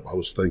front step. I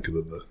was thinking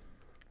of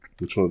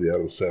which one of the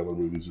Adam Sandler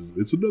movies is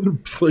it? It's another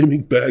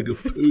flaming bag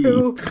of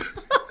poo.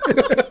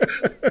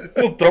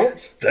 Well, don't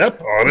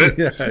step on it.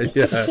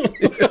 Yeah.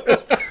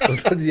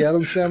 Was that the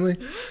Addams Family?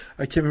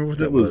 I can't remember what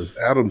that It was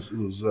Adams. It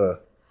was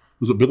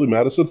it Billy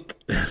Madison?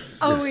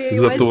 Oh, Is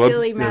it that was the one?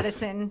 Billy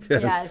Madison.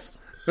 Yes.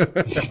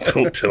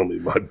 Don't tell me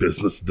my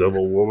business,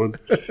 devil woman.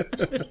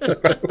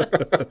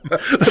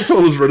 That's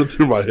what was running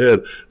through my head.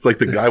 It's like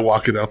the guy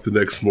walking out the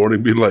next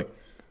morning being like,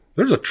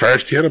 "There's a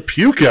trash can of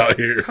puke out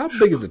here." How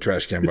big is the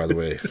trash can, by the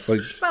way?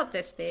 Like, About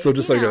this big. so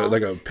just you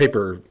like know. a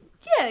paper,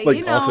 Yeah,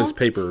 like office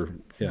paper.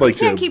 Yeah. Like You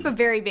can't a- keep a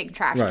very big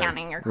trash Right, can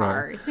in your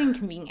car. right. It's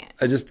inconvenient.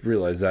 I just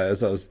realized that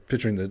as I was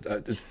picturing that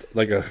it's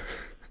like an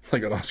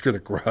Oscar the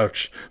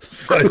Grouch.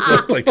 So I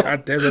was like,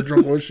 God damn, that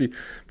drunk was she?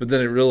 But then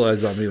I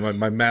realized,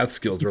 my math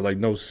skills were like,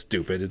 no,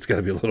 stupid. It's got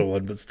to be a little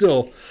one. But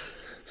still,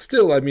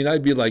 I mean,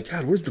 I'd be like,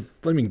 God, where's the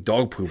flaming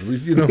dog poop? At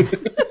least,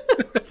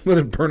 let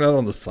it burn out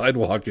on the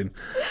sidewalk. And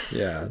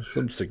yeah,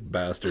 some sick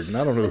bastard. And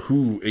I don't know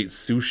who ate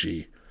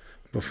sushi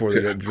before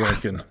they got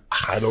drunk. And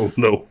I don't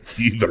know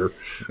either.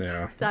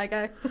 yeah. That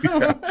guy.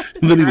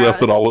 And then he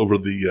left it all over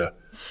the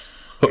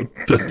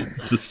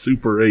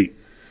Super 8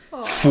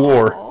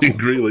 floor in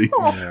Greeley.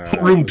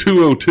 Room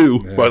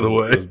 202, by the It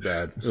way. was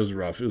bad. It was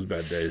rough. It was a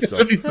bad day. So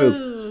And he says,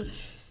 "Did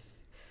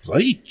I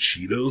eat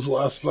Cheetos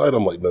last night?"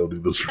 I'm like, "No,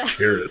 dude, those are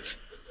carrots."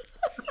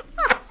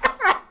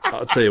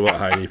 I'll tell you what,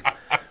 Heidi.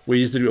 We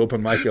used to do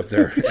open mic up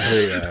there.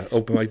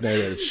 Open mic night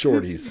at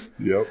Shorty's.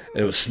 Yep.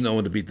 And it was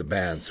snowing to beat the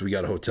band, so we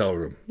got a hotel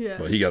room. Yeah.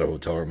 Well, he got a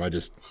hotel room. I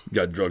just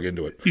got drug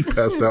into it. He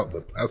passed out in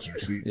the passenger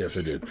seat. Yes,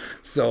 I did.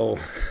 So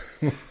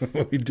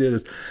what we did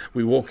is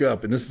we woke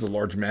up, and this is a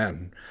large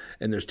man,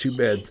 and there's two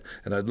beds,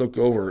 and I look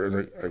over,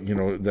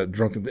 and that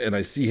drunken, and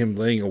I see him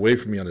laying away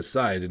from me on his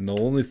side, and the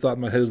only thought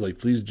in my head is like,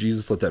 please,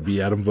 Jesus, let that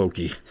be Adam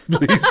Vokey.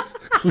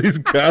 Please,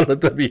 God,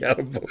 let that be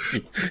Adam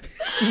Vokey.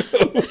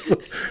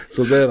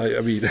 so then,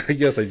 I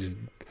guess I just,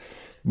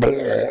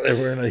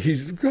 and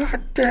he's,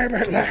 God damn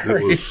it,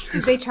 Larry. It was,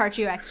 Did they charge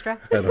you extra?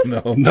 I don't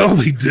know. no,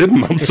 they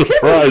didn't. I'm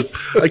surprised.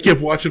 I kept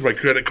watching my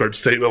credit card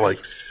statement like,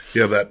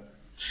 yeah, that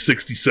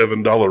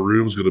 $67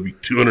 room is going to be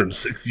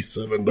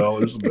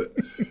 $267,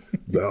 but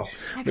no.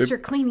 Extra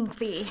cleaning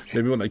fee.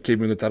 Maybe when I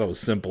came in, I thought it was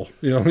simple.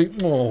 Like,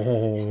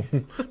 oh,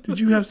 did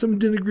you have something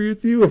didn't agree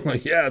with you? I'm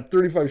like, yeah,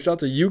 35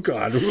 shots of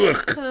Yukon.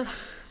 Ugh.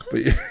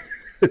 But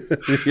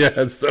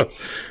yeah, so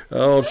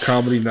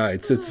comedy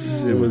nights. It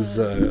was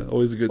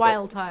always a good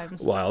Wild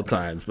times. Wild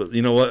times, but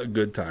you know what?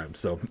 Good times.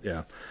 So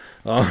yeah.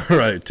 All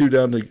right, two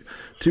down.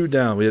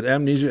 We had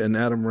Amnesia and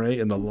Adam Ray,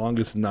 and The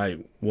Longest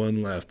Night.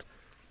 One left.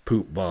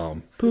 Poop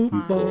bomb. Poop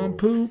bomb.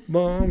 Poop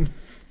bomb.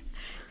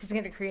 He's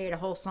going to create a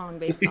whole song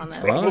based on this.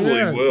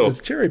 Probably will.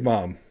 It's cherry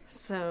bomb.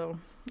 So,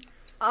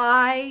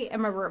 I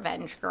am a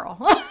revenge girl.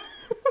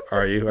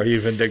 Are you? Are you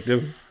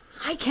vindictive?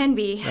 I can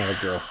be. Oh,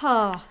 girl.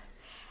 Oh.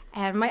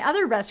 And my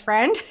other best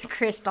friend,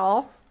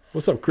 Crystal.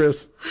 What's up,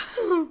 Chris?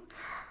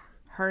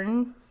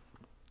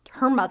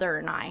 Her mother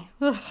and I.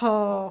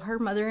 Oh, her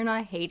mother and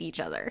I hate each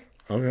other.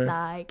 Okay.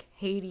 Like,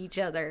 hate each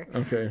other.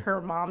 Okay.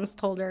 Her mom's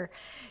told her,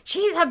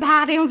 she's a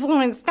bad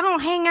influence.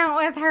 Don't hang out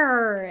with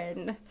her.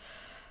 And,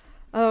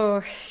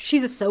 oh,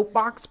 she's a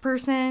soapbox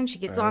person. She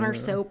gets on her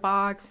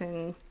soapbox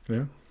and,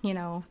 Yeah. you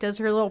know, does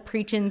her little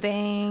preaching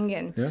thing.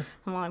 And Yeah.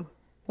 I'm like,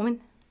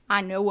 woman,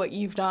 I know what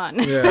you've done.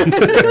 Yeah.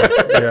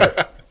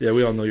 Yeah. Yeah,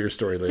 we all know your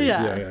story, lady.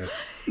 Yeah.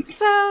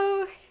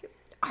 So,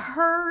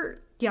 her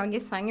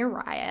youngest son,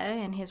 Uriah,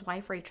 and his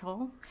wife,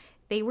 Rachel,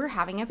 they were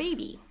having a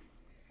baby.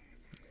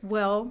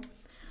 Well,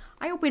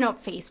 I open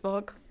up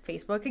Facebook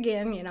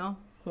again, you know,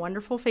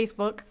 wonderful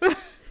Facebook.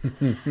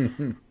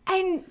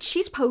 And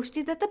she's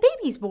posted that the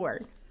baby's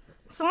born.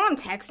 So I'm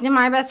texting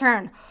my best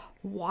friend,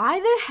 why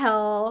the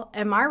hell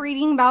am I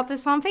reading about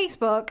this on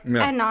Facebook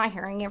and not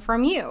hearing it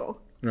from you?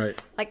 Right.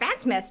 Like,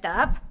 that's messed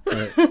up.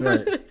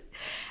 Right.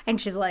 And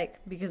she's like,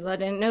 because I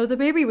didn't know the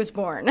baby was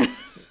born.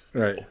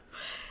 Right.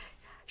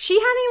 She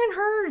hadn't even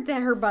heard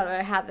that her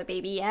brother had the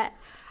baby yet.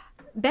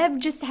 Bev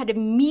just had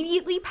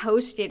immediately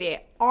posted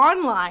it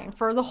online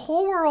for the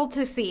whole world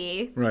to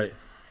see. Right.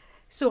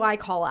 So I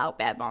call out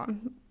Bev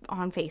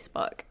on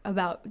Facebook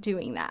about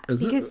doing that. Are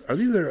these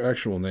their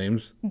actual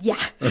names? Yeah.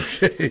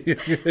 Okay.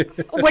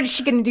 What is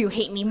she going to do?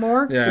 Hate me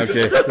more? Yeah,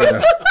 okay.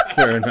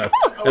 Fair enough.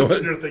 I was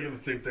sitting there thinking the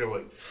same thing.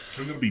 Like,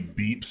 there's going to be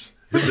beeps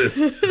in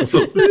this.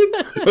 So,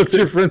 What's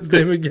your friend's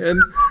name again?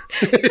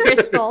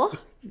 Crystal.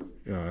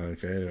 Oh,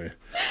 okay, anyway.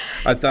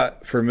 I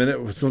thought for a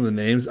minute with some of the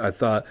names, I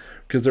thought,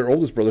 because their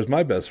oldest brother's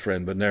my best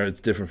friend, but now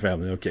it's different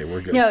family. Okay,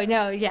 we're good.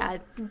 No, yeah.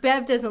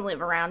 Bev doesn't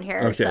live around here,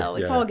 Okay, so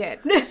it's yeah. all good.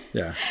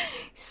 Yeah.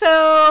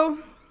 So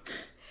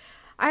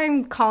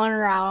I'm calling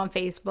her out on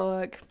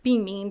Facebook,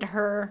 being mean to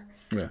her.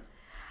 Yeah.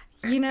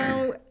 You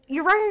know,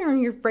 Uriah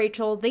and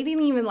Rachel, they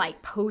didn't even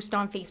like post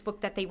on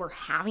Facebook that they were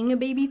having a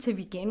baby to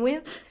begin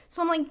with.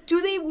 So I'm like, do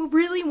they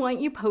really want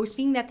you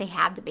posting that they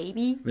had the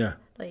baby? Yeah.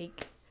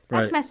 Like,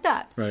 that's Right. messed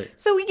up. Right.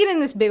 So we get in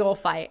this big old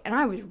fight, and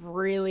I was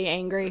really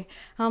angry.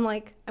 I'm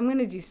like, I'm going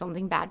to do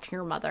something bad to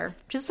your mother,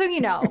 just so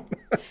you know.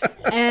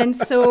 And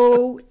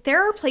so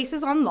there are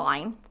places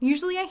online.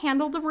 Usually I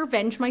handle the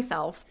revenge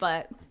myself,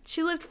 but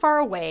she lived far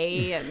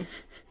away, and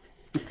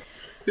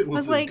it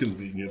was like,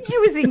 inconvenient.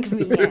 it was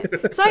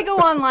inconvenient. So I go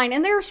online,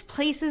 and there's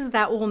places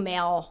that will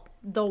mail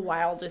the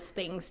wildest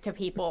things to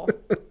people.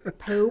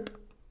 Poop.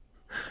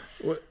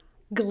 What?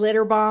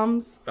 Glitter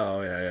bombs.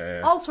 Oh,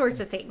 yeah. All sorts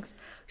of things.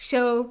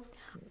 So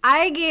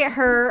I get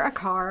her a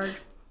card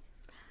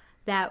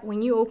that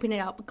when you open it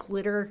up,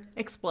 glitter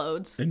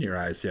explodes. In your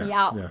eyes, yeah.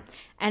 Yeah.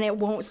 And it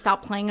won't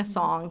stop playing a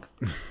song.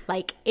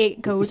 Like,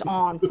 it goes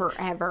on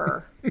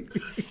forever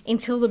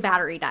until the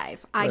battery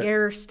dies. I get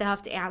her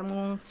stuffed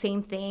animal,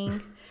 same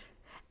thing.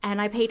 And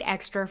I paid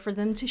extra for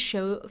them to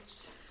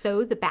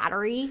sew the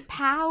battery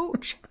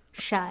pouch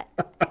shut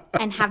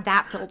and have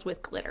that filled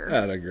with glitter.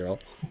 Atta girl.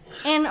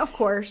 And of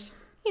course,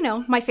 you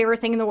know, my favorite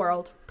thing in the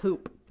world,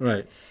 poop.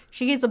 Right.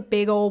 She gets a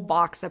big old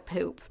box of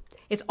poop.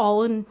 It's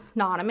all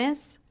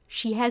anonymous.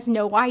 She has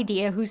no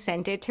idea who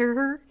sent it to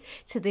her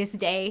to this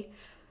day.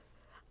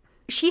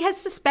 She has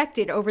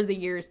suspected over the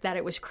years that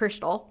it was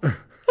Crystal.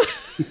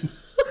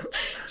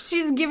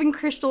 She's given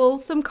Crystal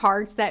some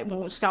cards that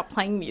won't stop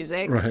playing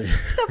music. Right.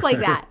 Stuff like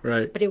that.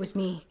 Right. But it was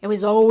me. It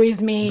was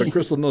always me. But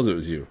Crystal knows it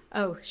was you.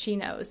 Oh, she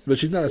knows. But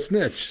she's not a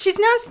snitch. She's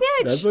not a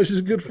snitch. That's why she's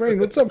a good friend.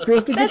 What's up,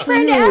 Crystal? Best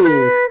Good for friend you.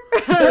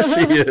 ever.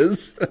 She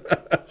is.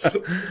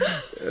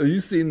 Have you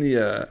seen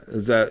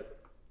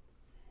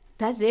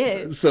That's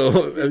it.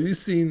 So have you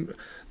seen,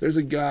 there's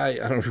a guy, I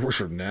don't know if he works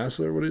for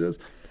NASA or what he does,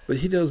 but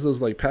he does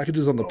those like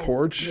packages on the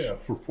porch. Yeah,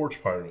 for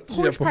porch pirates.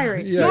 Porch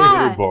pirates. yeah. Yeah.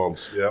 Glitter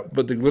bombs. Yeah.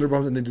 But the glitter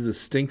bombs, and they do the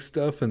stink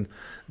stuff, and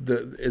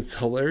it's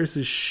hilarious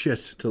as shit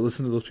to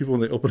listen to those people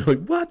when they open it,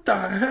 like, what the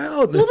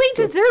hell? Well, they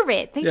deserve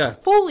it. They Yeah.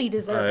 fully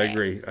deserve I it.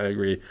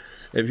 agree.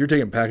 If you're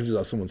taking packages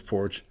off someone's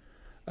porch,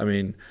 I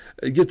mean,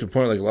 it gets to the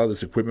point like a lot of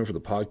this equipment for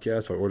the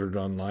podcast, if I ordered it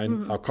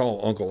online, I'll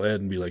call Uncle Ed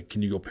and be like,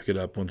 can you go pick it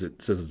up once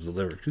it says it's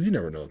delivered? Because you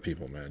never know the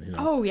people, man. You know,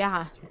 Oh,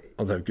 yeah.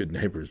 I'll have good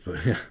neighbors,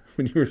 but yeah,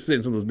 when you were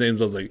saying some of those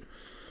names, I was like,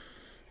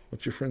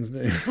 what's your friend's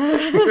name?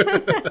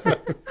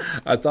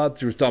 I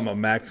thought you were talking about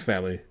Mac's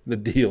family, the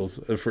Deals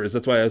at first.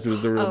 That's why I asked if it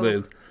was their real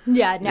names.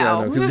 Yeah,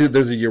 no. Because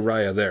there's a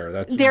Uriah there.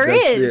 There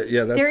is.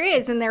 Yeah, there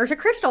is, and there's a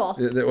Crystal.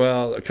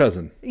 Well, a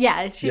cousin.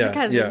 Yeah, she's a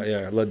cousin.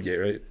 Yeah, Ludgate,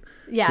 right?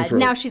 Yeah, She's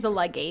now she's a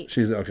Ludgate.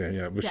 She's okay,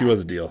 yeah, but she Yeah.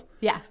 was a Deal.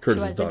 Yeah,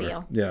 Curtis's she was daughter. a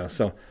Deal. Yeah,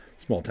 so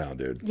small town,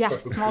 dude. Yeah,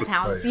 small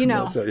towns, saying. you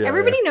know. Yeah,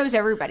 everybody yeah. knows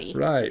everybody.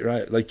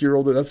 Right. Like your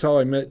older. That's how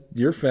I met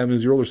your family.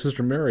 Was your older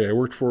sister Mary? I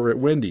worked for her at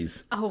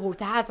Wendy's. Oh,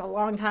 that's a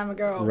long time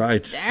ago.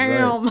 Right.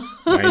 Damn.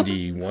 Right.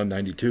 91,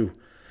 92.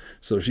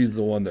 So she's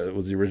the one that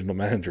was the original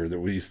manager that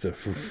we used to.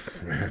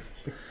 Man,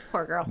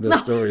 Poor girl. the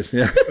stories,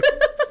 yeah,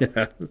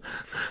 yeah.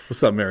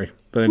 What's up, Mary?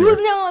 But anyway,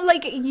 Well, no,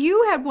 like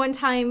you had one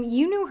time,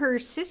 you knew her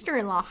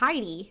sister-in-law,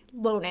 Heidi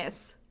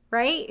Lonis,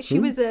 right? She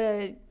was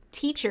a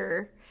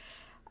teacher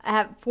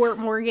at Fort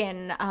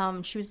Morgan.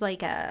 She was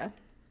like a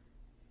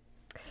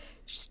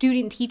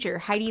student teacher,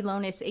 Heidi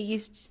Lonis. It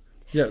used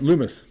yeah,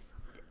 Loomis,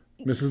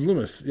 Mrs.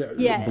 Loomis,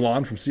 yeah,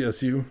 blonde from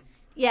CSU.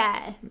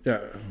 Yeah. Yeah,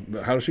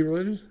 how is she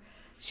related?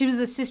 She was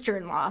a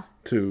sister-in-law.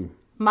 To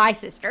My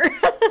sister.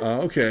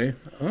 okay.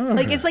 Oh.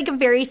 Like, it's like a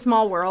very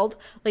small world.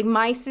 Like,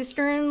 my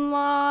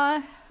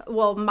sister-in-law,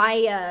 well,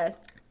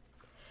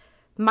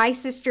 my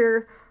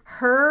sister,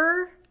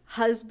 her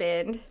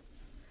husband,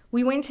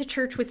 we went to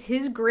church with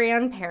his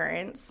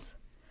grandparents,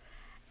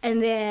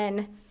 and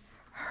then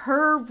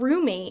her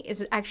roommate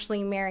is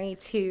actually married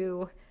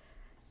to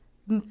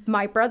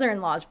my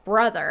brother-in-law's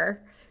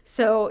brother.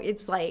 So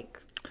it's like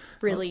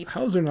really...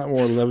 How is there not more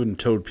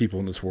 11-toed people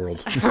in this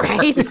world?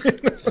 Right?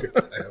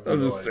 I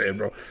was just saying,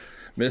 bro.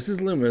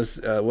 Mrs. Loomis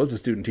was a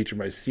student teacher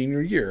my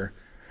senior year,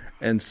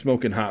 and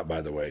smoking hot,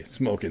 by the way.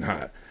 Smoking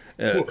hot.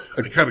 Well,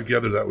 I kind of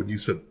gathered that when you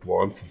said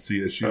blonde from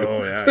CSU.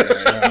 Oh,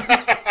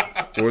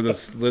 yeah. Wore the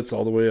slits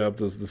all the way up,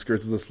 the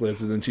skirts of the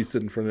slits, and then she'd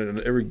sit in front of it, and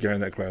every guy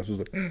in that class was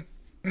like,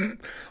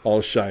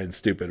 all shy and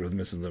stupid with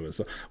Mrs. Loomis.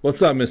 So,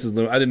 what's up, Mrs.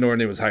 Loomis? I didn't know her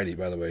name was Heidi,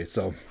 by the way,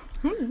 so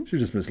she was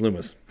just Miss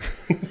Loomis.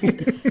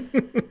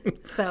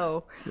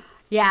 So,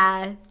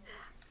 yeah.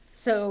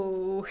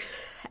 So,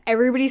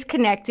 everybody's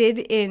connected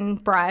in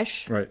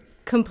Brush. Right.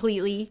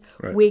 Completely.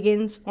 Right.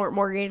 Wiggins, Fort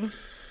Morgan.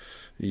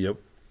 Yep.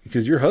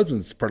 Because your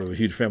husband's part of a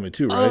huge family,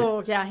 too, right?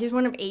 Oh, yeah. He's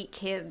one of 8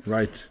 kids.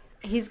 Right.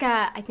 He's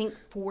got, I think,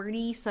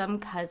 40-some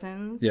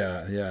cousins.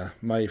 Yeah, yeah.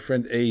 My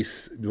friend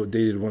Ace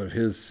dated one of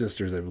his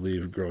sisters, I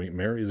believe, growing.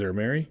 Mary? Is there a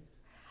Mary?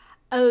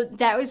 Oh,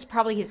 that was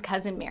probably his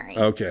cousin Mary.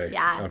 Okay.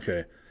 Yeah.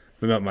 Okay.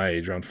 I'm about my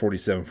age, around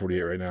 47,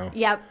 48 right now.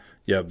 Yep.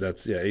 Yep,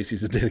 that's, yeah, Ace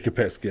used to date a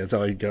Kopetzky. That's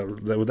how I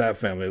got with that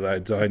family.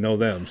 So I know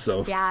them,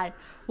 so. Yeah.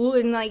 Well,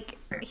 and, like,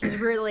 he's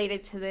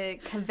related to the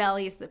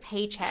Cavellis, the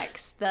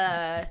Paychecks,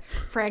 the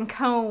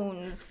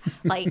Francones,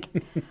 like.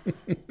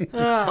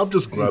 I'm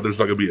just glad there's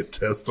not going to be a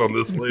test on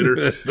this later,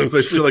 because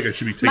I feel like I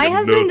should be taking My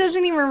husband notes.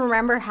 doesn't even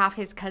remember half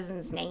his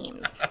cousins'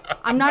 names.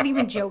 I'm not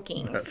even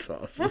joking. That's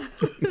awesome.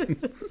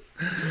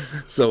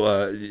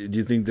 So, do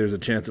you think there's a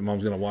chance that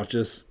Mom's going to watch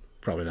this?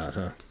 Probably not,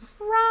 huh?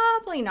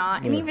 Probably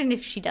not. And even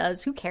if she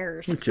does, who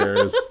cares? Who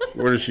cares?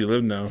 Where does she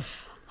live now?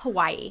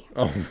 Hawaii.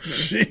 Oh,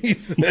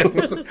 jeez.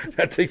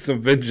 That takes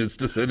some vengeance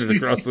to send it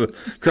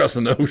across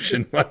an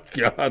ocean. My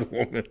God,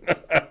 woman.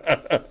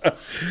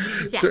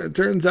 Yeah.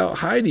 Turns out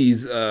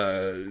Heidi's...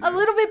 A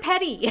little bit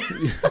petty.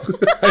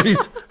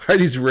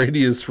 Heidi's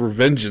radius for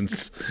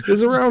vengeance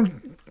is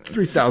around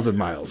 3,000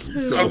 miles.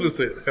 So, I was going to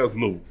say it has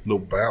no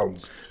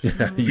bounds.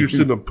 yeah, If you're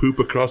sending a poop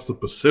across the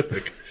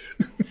Pacific,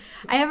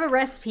 I have a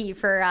recipe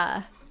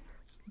for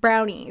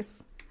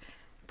brownies.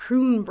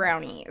 Prune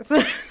brownies.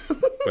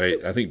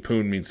 wait, I think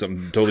poon means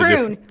something totally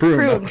Prune. different.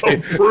 Prune. Prune.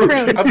 Okay. Prunes.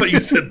 Prunes. I thought you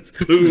said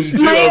poon too.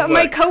 I My was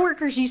like,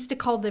 coworkers used to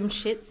call them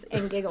shits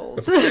and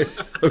giggles.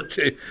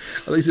 Okay.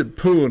 At least said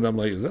poon. I'm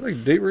like, is that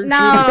like date rape?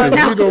 No,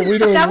 no. We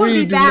don't. That would We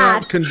be do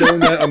bad. not condone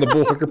that on the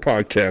Bullhooker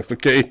podcast.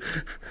 Okay.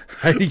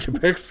 Heidi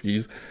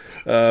Kopetzky's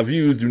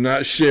views do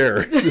not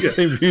share the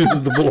same views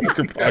as the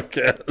Bullhooker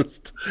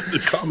podcast. the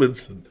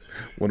comments.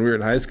 When we were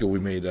in high school, we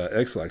made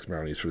X-Lax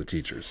brownies for the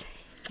teachers,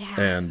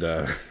 Yeah. and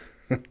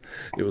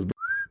it was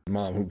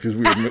Mom because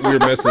we were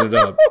messing it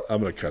up. I'm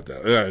gonna cut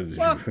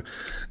that.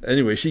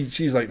 Anyway,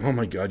 she's like, "Oh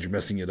my God, you're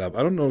messing it up."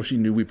 I don't know if she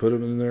knew we put it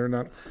in there or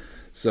not.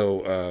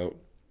 So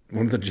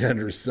one of the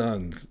janitor's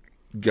sons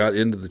got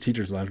into the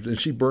teacher's lounge and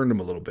she burned him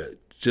a little bit,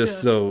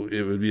 just so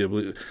it would be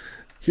able.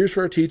 Here's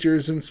for our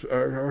teachers and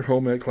our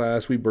home ec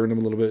class. We burned them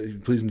a little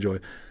bit. Please enjoy.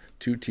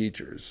 2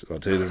 teachers, I'll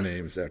tell you their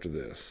names after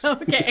this,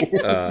 Okay.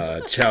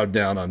 chowed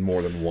down on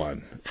more than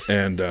one.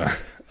 And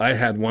I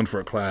had one for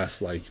a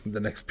class, like the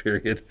next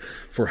period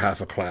for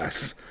half a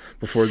class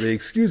before they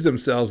excused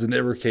themselves and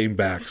never came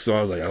back. So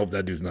I was like, I hope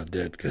that dude's not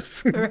dead.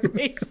 Cause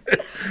Right.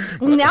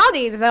 Well,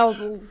 nowadays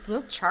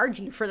they'll charge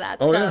you for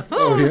that stuff.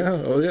 Oh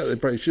yeah, they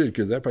probably should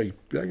because that guy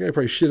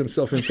probably shit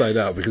himself inside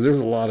out because there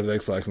was a lot of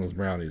X-Lax in those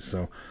brownies.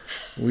 So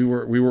we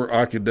were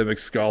academic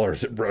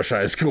scholars at Brush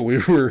High School. We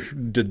were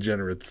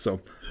degenerates.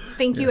 So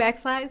Thank you,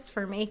 X-Lax,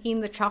 for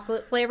making the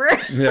chocolate flavor.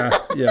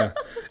 yeah,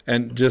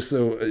 and just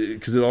so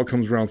because it all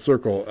comes around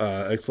circle,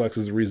 X-Lax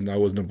is the reason I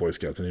wasn't in Boy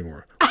Scouts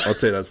anymore. I'll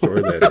tell you that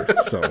story later.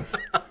 So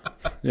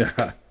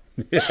yeah,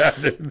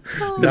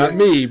 not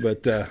me,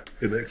 but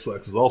And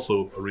X-Lax is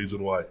also a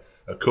reason why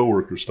a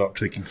coworker stopped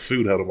taking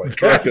food out of my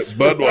truck at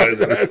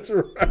Budweiser. that's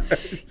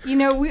right. You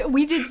know,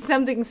 we did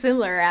something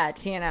similar at,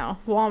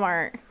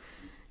 Walmart.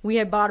 We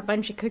had bought a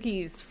bunch of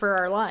cookies for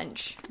our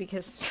lunch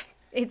because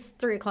it's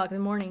 3 o'clock in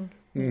the morning.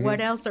 Mm-hmm.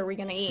 What else are we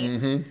going to eat?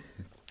 Mm-hmm.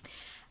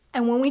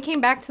 And when we came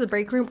back to the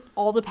break room,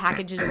 all the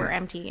packages were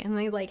empty. And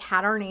they,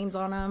 had our names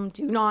on them.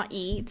 Do not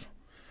eat.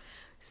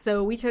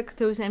 So we took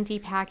those empty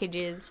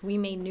packages. We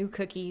made new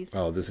cookies.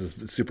 Oh, this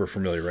is super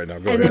familiar right now.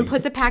 Go and ahead. then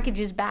put the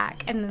packages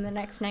back. And then the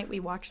next night we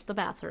watched the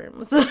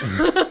bathrooms.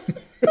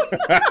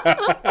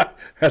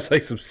 That's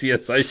like some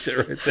CSI shit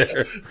right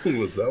there.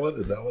 Was that one?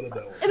 And that one? And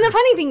that one? And the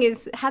funny thing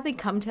is, had they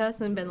come to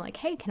us and been like,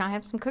 hey, can I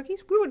have some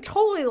cookies? We would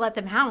totally let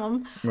them have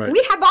them. Right.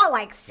 We had bought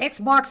like 6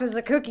 boxes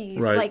of cookies.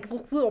 Right. Like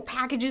little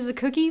packages of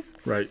cookies.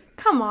 Right.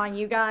 Come on,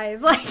 you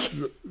guys. Like,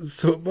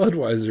 So at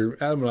Budweiser,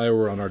 Adam and I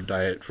were on our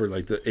diet for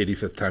like the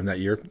 85th time that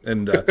year,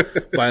 and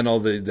buying all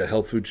the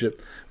health food shit.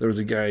 There was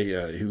a guy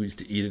who used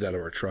to eat it out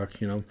of our truck,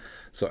 you know.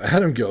 So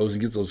Adam goes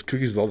and gets those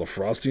cookies with all the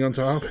frosting on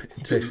top.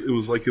 So it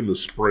was like in the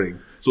spring.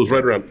 So it was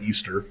right around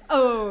Easter.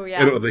 oh,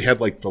 yeah. And they had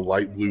like the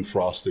light blue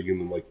frosting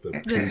and then like the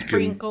pink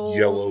sprinkles. and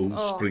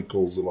yellow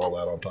sprinkles and all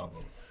that on top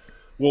of it.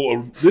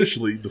 Well,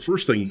 initially, the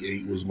first thing he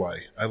ate was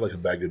I had like a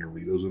bag of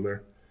Doritos in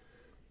there.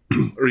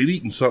 Or he'd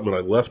eaten something,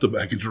 and I left a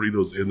bag of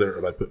Doritos in there,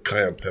 and I put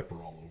cayenne pepper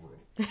all over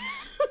them.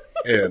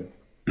 And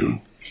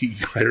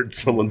I heard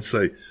someone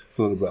say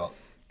something about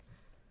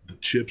the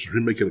chips, or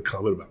him making a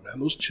comment about,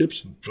 man, those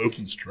chips in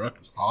Foki's truck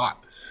is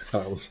hot.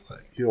 And I was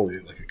like, he only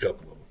ate like a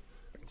couple of them.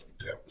 I was like,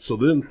 damn. So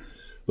then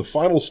the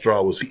final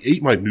straw was he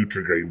ate my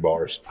Nutri-Grain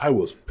bars. I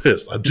was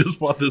pissed. I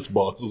just bought this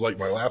box. It was like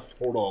my last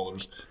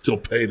 $4 till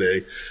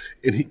payday.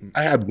 And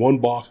I had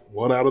one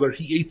out of there.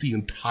 He ate the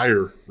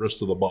entire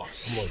rest of the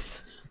box. I'm like,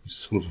 you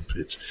son of a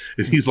bitch.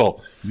 And he's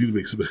all, you need to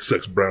make some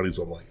XX brownies.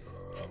 I'm like,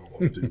 I don't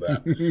want to do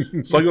that.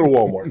 So I go to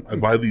Walmart. I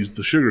buy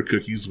the sugar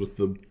cookies with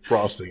the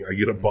frosting. I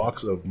get a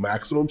box of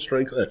maximum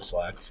strength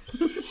X-Lax.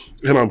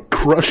 And I'm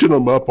crushing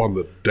them up on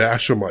the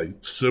dash of my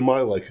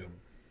semi like a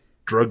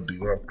drug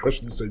dealer. I'm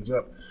crushing these things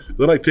up.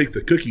 Then I take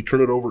the cookie,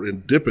 turn it over,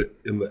 and dip it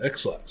in the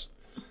X-Lax.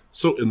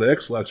 So in the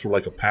X-Lax were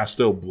like a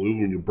pastel blue.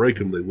 When you break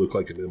them, they look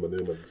like an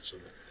M&M.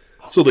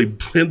 So they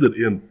blended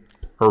in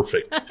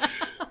perfect.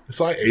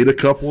 So I ate a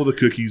couple of the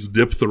cookies,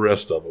 dipped the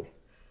rest of them.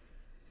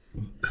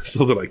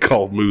 So then I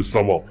called Moose.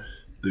 I'm all,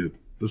 dude,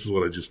 this is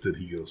what I just did.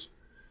 He goes,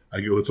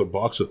 it's a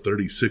box of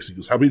 36. He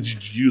goes, how many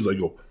did you use? I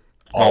go,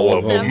 all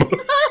of them.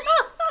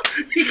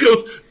 He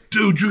goes,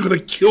 dude, you're going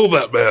to kill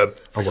that man.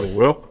 I'm like,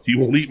 well, he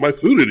won't eat my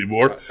food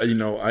anymore.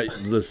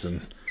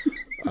 Listen,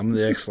 I'm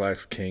the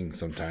X-Lax king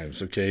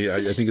sometimes, okay?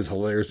 I think it's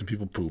hilarious when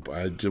people poop.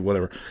 I do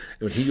whatever.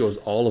 And when he goes,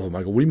 all of them,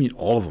 I go, what do you mean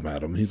all of them,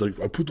 Adam? He's like,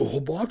 I put the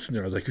whole box in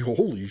there. I was like,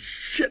 holy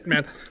shit,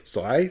 man.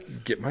 So I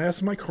get my ass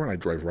in my car and I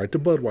drive right to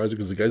Budweiser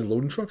because the guy's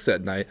loading trucks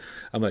that night.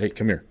 I'm like, hey,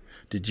 come here.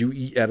 Did you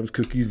eat Adam's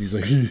cookies? And he's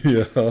like,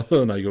 yeah.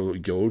 And I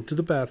go to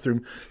the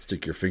bathroom,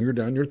 stick your finger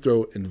down your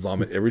throat, and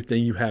vomit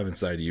everything you have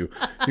inside of you.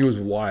 He goes,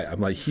 why? I'm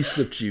like, he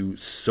slipped you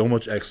so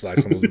much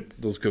X-Lax on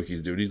those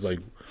cookies, dude. He's like,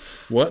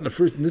 what? And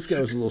this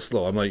guy was a little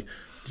slow. I'm like,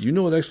 do you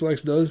know what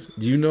X-Lax does?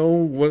 Do you know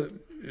what?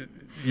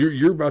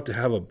 You're about to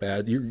have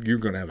you're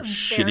going to have a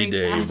shitty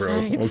day,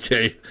 bro. Night.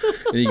 Okay.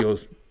 And he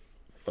goes,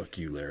 fuck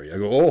you, Larry. I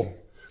go, oh.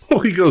 Well,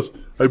 he goes,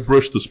 I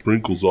brushed the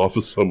sprinkles off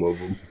of some of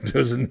them.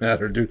 Doesn't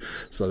matter, dude.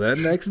 So that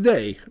next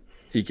day,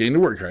 he came to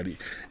work, Heidi,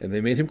 and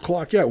they made him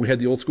clock out. We had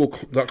the old school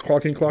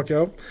clock in, clock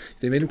out.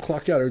 They made him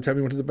clock out every time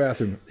he went to the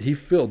bathroom. He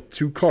filled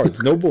 2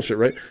 cards. No bullshit,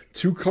 right?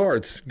 2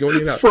 cards going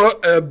in and out.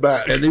 Front and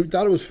back. And they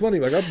thought it was funny.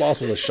 Like, our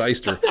boss was a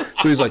shyster.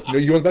 So he's like,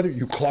 you want the bathroom?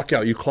 You clock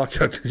out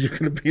because you're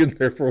going to be in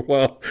there for a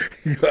while.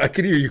 I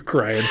can hear you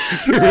crying.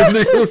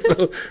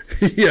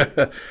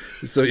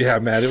 So, yeah,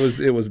 man,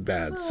 it was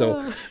bad.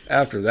 So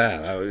after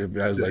that, I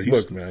was like,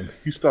 look, man.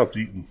 He stopped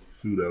eating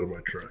food out of my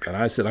truck. And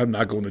I said, I'm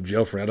not going to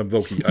jail for Adam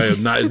Vokey. I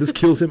am not. If this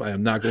kills him, I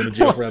am not going to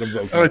jail for Adam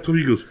Vokey. And I told him,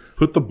 he goes,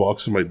 put the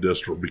box in my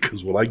desk drawer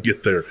because when I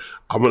get there,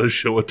 I'm going to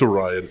show it to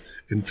Ryan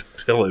and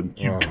tell him,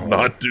 you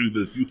cannot do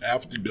this. You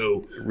have to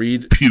go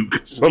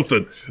puke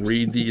something.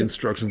 Read the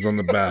instructions on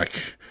the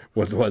back.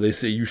 Why they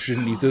say you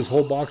shouldn't eat this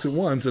whole box at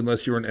once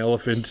unless you're an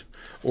elephant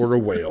or a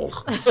whale.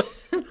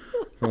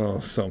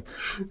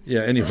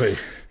 Anyway.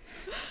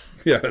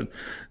 Yeah.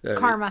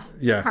 Karma.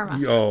 Yeah.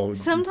 Karma. Oh.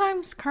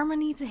 Sometimes karma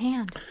needs a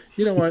hand.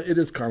 You know what? It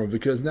is karma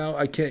because now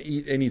I can't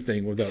eat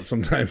anything without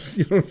sometimes.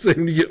 You know what I'm saying?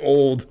 When you get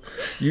old,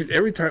 when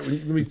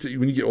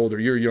you get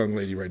older, you're a young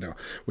lady right now.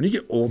 When you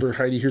get older,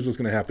 Heidi, here's what's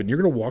going to happen.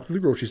 You're going to walk to the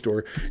grocery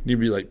store and you'll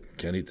be like,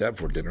 can't eat that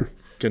for dinner.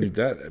 Can't eat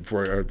that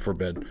for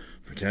bed.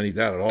 I can't eat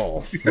that at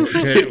all.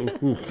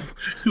 You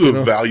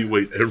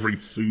evaluate every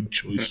food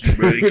choice you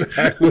make.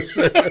 I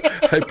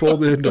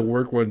pulled into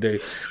work one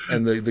day,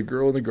 and the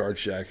girl in the guard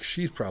shack,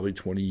 she's probably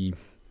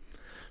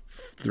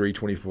 23,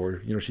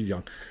 24. You know, she's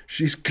young.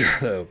 She's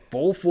got a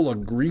bowl full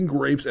of green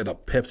grapes and a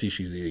Pepsi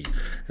she's eating.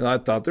 And I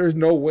thought, there's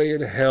no way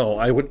in hell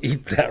I would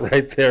eat that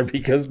right there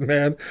because,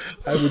 man,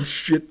 I would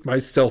shit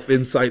myself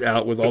inside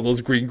out with all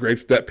those green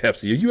grapes, that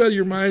Pepsi. Are you out of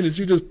your mind? Did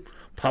you just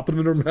pop them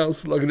in her mouth,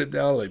 slugging it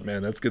down? Like,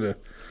 man, that's going to...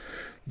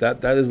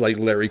 That is like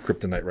Larry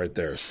Kryptonite right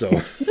there.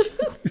 So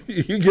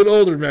you get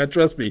older, man.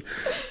 Trust me.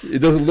 It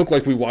doesn't look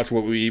like we watch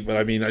what we eat, but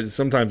I mean,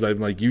 sometimes I'm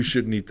like, you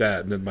shouldn't eat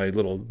that, and then my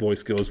little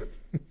voice goes,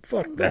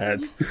 "Fuck that!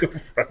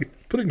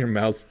 Put it in your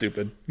mouth,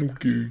 stupid."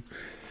 Okay.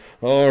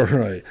 All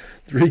right.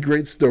 3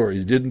 great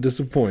stories. Didn't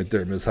disappoint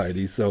there, Miss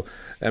Heidi. So,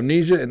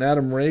 Amnesia and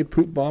Adam Ray,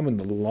 Poop Bomb and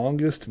the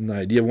Longest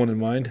Night. Do you have one in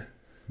mind?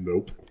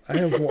 Nope. I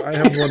have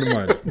one in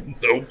mind.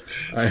 Nope.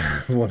 I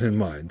have one in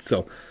mind.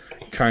 So,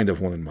 kind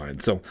of one in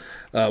mind. So,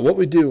 what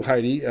we do,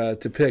 Heidi,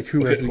 to pick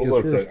who has to Hold guess on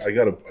a first.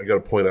 second. I gotta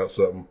point out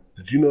something.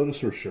 Did you notice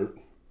her shirt?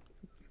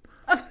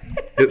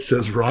 It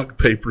says rock,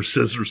 paper,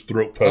 scissors,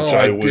 throat punch,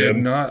 I win. did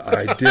not.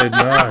 I did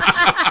not.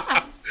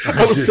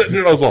 I was sitting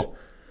there and I was all,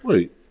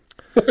 wait,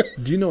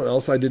 Do you know what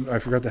else I didn't? I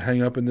forgot to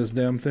hang up in this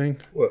damn thing.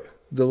 what?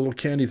 The little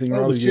candy thing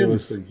Oh, Robbie the gave candy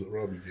us. things that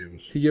Robbie gave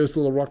us. He gave us a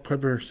little rock,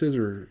 paper,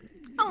 scissor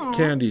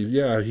candies.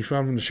 Yeah, he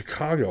found them in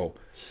Chicago.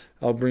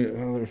 I'll bring it.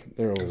 Oh,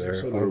 they're over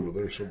there. They're over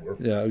there somewhere.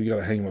 Yeah, we got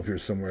to hang them up here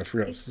somewhere. I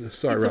forgot.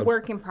 Sorry, It's a Rob.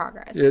 work in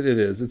progress. It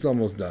is. It's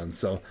almost done.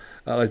 So,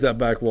 like that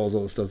back walls,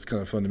 all this stuff's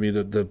kind of fun to me.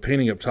 The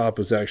painting up top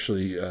was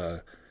actually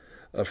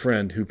a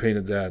friend who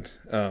painted that,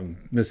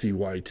 Missy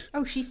White.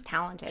 Oh, she's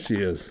talented. She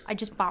is. I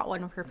just bought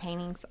one of her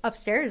paintings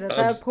upstairs at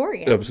the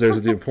Emporium. Upstairs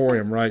at the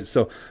Emporium, right?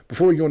 So,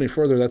 before we go any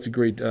further, that's a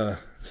great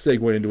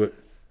segue into it.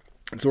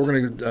 So, we're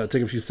going to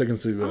take a few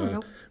seconds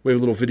to. We have a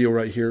little video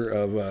right here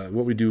of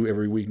what we do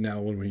every week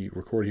now when we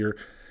record here.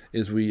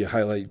 Is we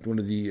highlight one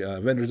of the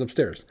vendors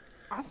upstairs.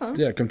 Awesome.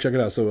 Yeah, come check it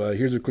out. So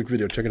here's a quick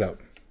video. Check it out.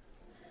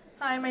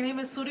 Hi, my name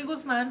is Suri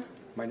Guzman,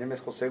 My name is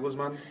Jose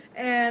Guzman.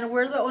 and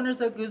we're the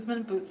owners of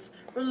Guzman Boots.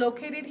 We're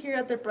located here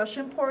at the Brush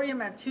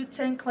Emporium at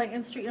 210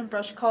 Clayton Street in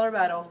Brush,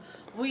 Colorado.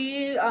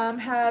 We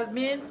have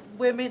men,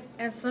 women,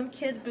 and some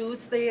kid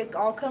boots. They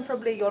all come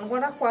from León,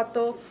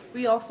 Guanajuato.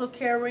 We also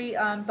carry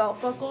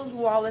belt buckles,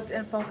 wallets,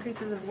 and phone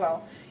cases as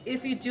well.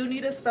 If you do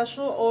need a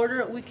special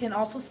order, we can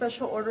also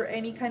special order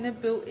any kind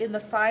of boot in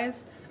the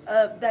size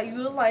that you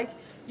would like.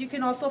 You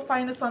can also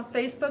find us on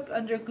Facebook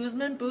under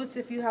Guzman Boots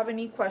if you have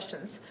any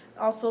questions.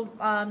 Also,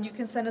 you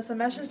can send us a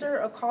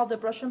messenger or call the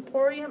Brush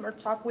Emporium or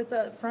talk with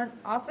the front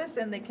office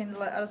and they can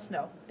let us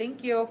know.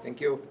 Thank you. Thank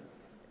you.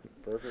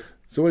 Perfect.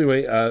 So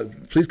anyway,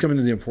 please come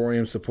into the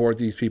Emporium, support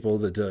these people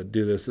that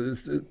do this.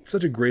 It's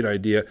such a great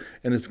idea,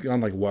 and it's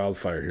gone like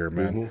wildfire here,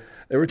 man. Mm-hmm.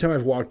 Every time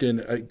I've walked in,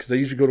 because I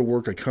usually go to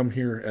work, I come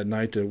here at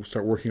night to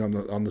start working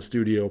on the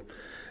studio,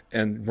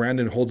 and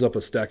Brandon holds up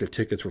a stack of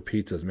tickets for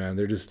pizzas, man.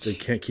 They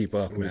can't keep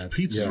up, man.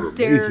 Pizzas Yeah. are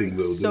They're amazing,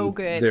 though. so dude.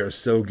 good. They're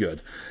so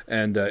good,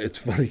 and it's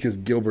funny because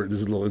Gilbert, this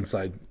is a little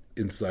inside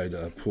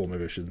pool,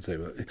 maybe I shouldn't say,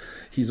 but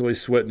he's always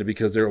sweating it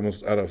because they're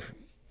almost out of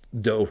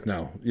dough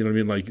now. You know what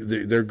I mean? Like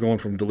they're going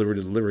from delivery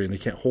to delivery and they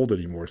can't hold it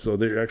anymore. So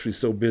they're actually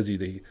so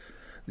busy.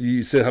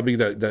 You said how big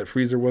that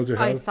freezer was? There,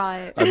 I saw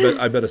it.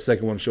 I bet a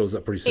second one shows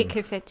up pretty soon. It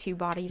could fit 2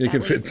 bodies. It at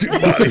can fit least. 2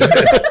 bodies.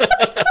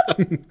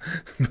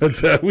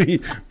 But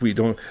we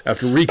don't.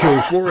 After Rico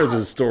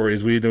Flores'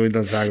 stories, we don't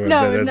talk about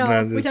that.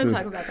 No, we don't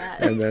talk about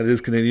that. And that is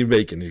Canadian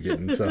bacon you're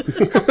getting. So.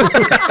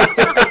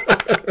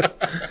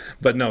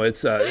 But no, it's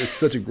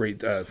such a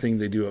great thing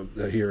they do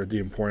here at the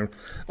Emporium.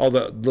 All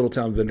the little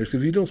town vendors.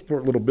 If you don't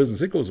support little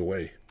business, it goes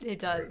away. It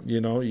does.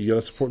 You know, you got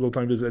to support little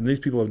town business, and these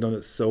people have done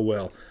it so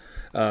well.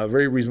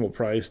 Very reasonable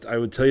priced. I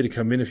would tell you to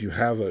come in if you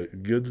have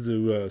goods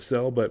to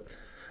sell, but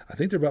I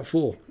think they're about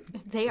full.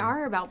 They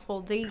are about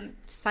full. They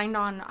signed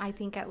on, I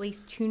think, at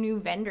least 2 new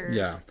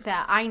vendors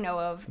that I know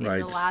of in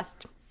the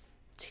last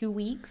 2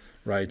 weeks.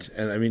 Right,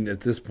 and I mean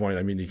at this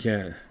point, you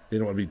can't. They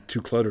don't want to be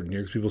too cluttered in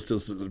here because people still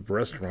sit at the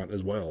restaurant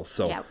as well.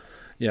 So,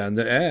 yeah, and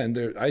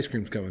their ice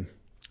cream's coming.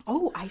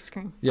 Oh, ice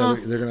cream. Yeah,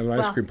 they're gonna have an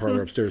ice cream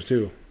parlor upstairs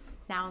too.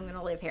 Now I'm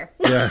gonna live here.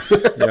 Yeah.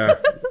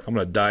 I'm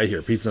gonna die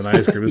here. Pizza and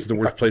ice cream. This is the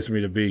worst place for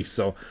me to be.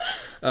 So,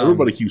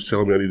 Everybody keeps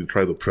telling me I need to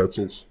try the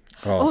pretzels,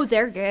 Oh,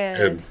 they're good.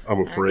 and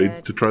I'm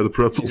afraid to try the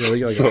pretzels. they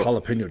got like So, a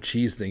jalapeno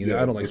cheese thing.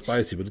 Yeah, I don't like that's-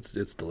 spicy, but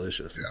it's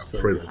delicious. yeah, It's I'm so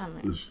afraid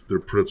good. if their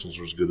pretzels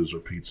are as good as their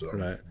pizza, I'm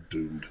Right.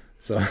 doomed.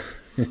 So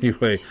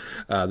anyway,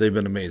 they've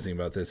been amazing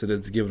about this.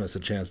 It's given us a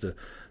chance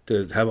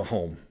to have a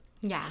home.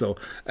 Yeah. So,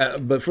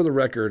 but for the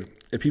record,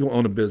 if people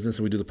own a business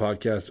and we do the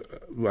podcast,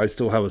 I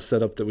still have a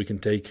setup that we can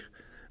take.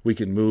 We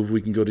can move.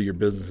 We can go to your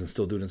business and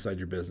still do it inside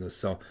your business.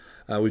 So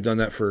we've done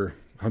that for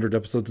 100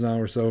 episodes now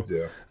or so.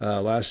 Yeah.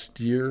 Last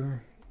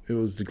year, it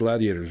was the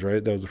Gladiators,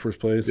 right? That was the first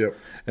place. Yep.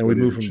 And we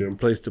moved Gladiator from Gym.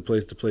 place to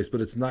place to place.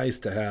 But it's nice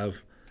to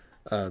have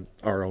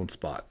our own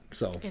spot.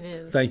 So It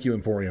is. Thank you,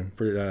 Emporium,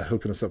 for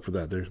hooking us up for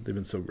that. They've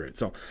been so great.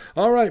 So,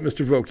 all right,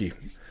 Mr. Vokey.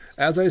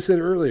 As I said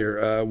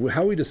earlier,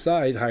 how we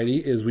decide,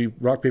 Heidi, is we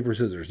rock, paper,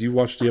 scissors. You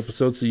watched the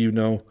episode, so you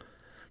know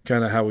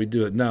kind of how we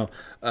do it. Now,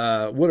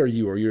 what are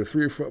you? Are you a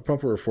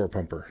 3-pumper or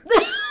 4-pumper?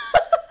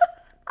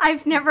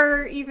 I've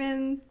never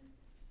even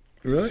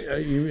Really?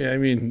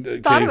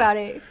 Okay. thought about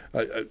it.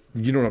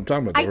 You know what I'm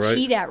talking about, I though, right?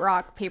 cheat at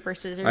rock, paper,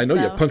 scissors. I know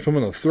though. you punch them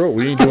in the throat.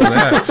 We ain't doing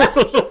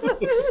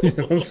that. You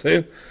know what I'm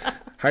saying?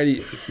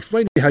 Heidi,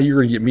 explain to me how you're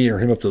going to get me or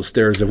him up those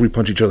stairs if we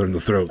punch each other in the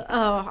throat.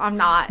 Oh, I'm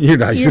not. You're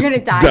not. You're just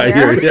gonna die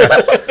here. Yeah.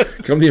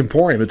 Come to the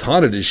Emporium. It's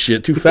haunted as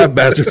shit. 2 fat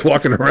bastards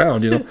walking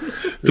around. You know.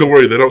 Don't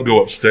worry, they don't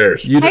go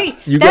upstairs. Hey,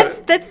 you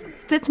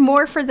that's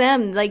more for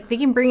them. Like they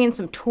can bring in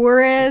some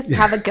tourists,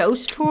 have a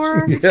ghost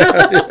tour.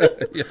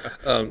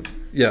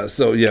 Yeah.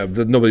 So yeah,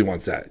 but nobody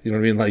wants that. You know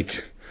what I mean?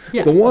 Like,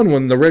 Yeah. The one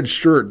when the red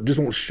shirt just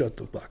won't shut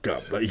the fuck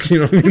up. Like, you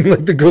know what I mean?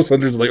 Like the ghost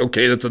hunter's like,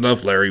 okay, that's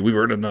enough, Larry. We've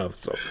heard enough.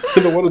 So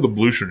And the one in the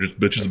blue shirt just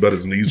bitches about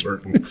his knees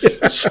hurting.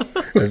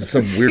 has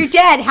some weird. You're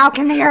dead. How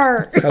can they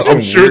hurt? has I'm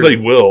some sure weird- they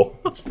will.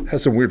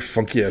 has some weird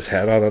funky ass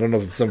hat on. I don't know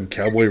if it's some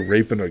cowboy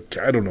raping a.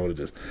 I don't know what it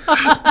is.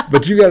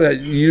 But you got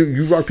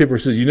you rock paper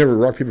scissors. You never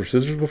rock paper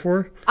scissors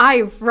before?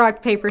 I've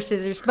rock, paper,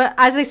 scissors. But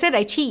as I said,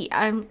 I cheat.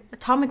 I'm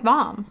atomic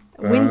bomb.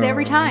 Wins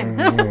every time.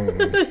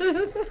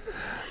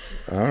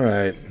 All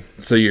right.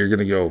 So you're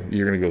gonna go.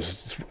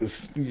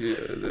 What's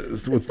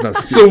not?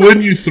 So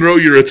when you throw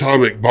your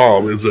atomic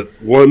bomb, is it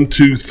 1,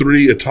 2,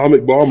 3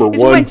 atomic bomb or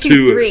It's 1, 1, 2,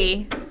 2,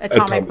 3 atomic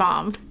atomic.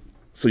 bomb.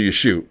 So you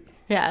shoot.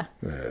 Yeah.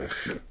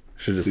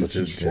 Should just let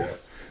Just you. fall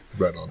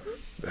right on.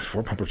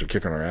 Four pumpers are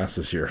kicking our ass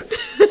this year.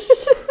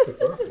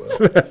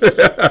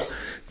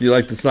 Do you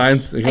like the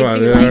signs? Come on.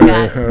 do like all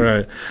right, that. All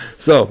right.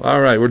 So,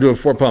 all right, we're doing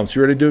 4 pumps.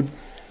 You ready, dude?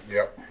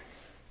 Yep.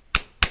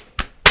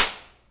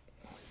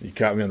 You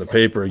caught me on the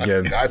paper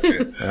again.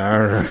 Gotcha.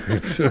 All right.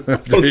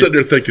 I was sitting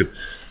there thinking,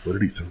 what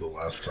did he throw the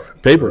last time?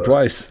 Paper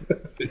twice.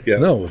 Yeah.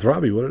 No, with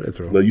Robbie, what did I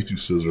throw? No, you threw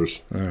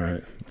scissors. All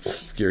right.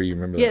 It's scary. You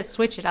remember You that? gotta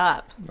switch it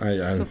up. I-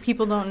 so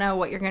people don't know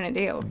what you're going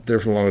to do. There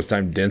for the longest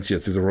time,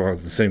 Dencia threw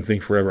the same thing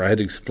forever. I had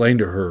to explain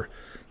to her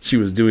she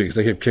was doing it because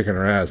I kept kicking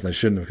her ass, and I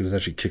shouldn't have because then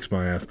she kicks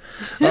my ass.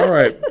 All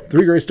right.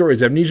 3 great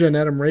stories. Amnesia and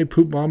Adam Ray,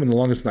 Poop Bomb, and The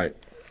Longest Night.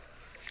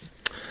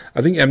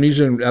 I think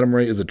Amnesia and Adam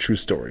Ray is a true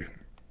story.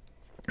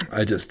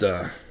 I just,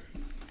 the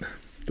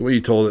way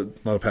you told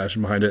it, a lot of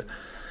passion behind it.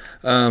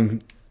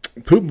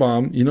 Poop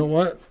Bomb, you know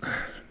what?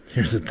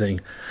 Here's the thing.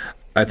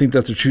 I think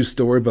that's a true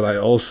story, but I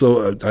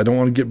also I don't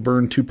want to get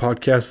burned 2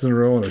 podcasts in a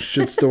row on a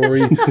shit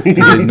story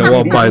because I know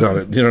I'll bite on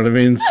it. You know what I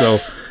mean? So,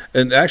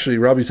 and actually,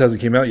 Robbie's hasn't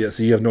came out yet,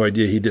 so you have no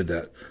idea he did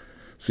that.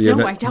 So you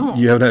No, haven't, I don't.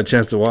 You haven't had a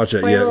chance to watch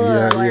it yet.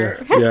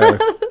 Spoiler Yeah,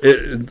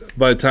 alert.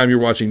 By the time you're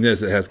watching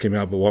this, it has came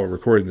out. But while we're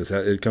recording this,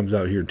 it comes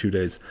out here in 2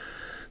 days.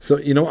 So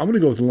I'm going to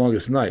go with The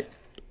Longest Night,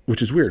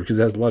 which is weird because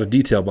it has a lot of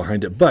detail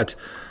behind it. But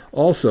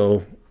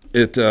also,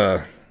 it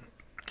I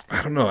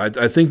don't know. I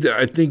think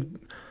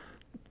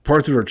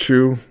parts of it are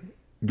true.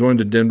 Going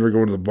to Denver,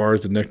 going to the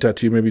bars, the neck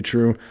tattoo may be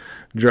true.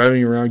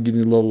 Driving around, getting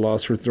a little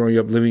lost for throwing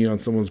up, living on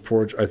someone's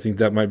porch. I think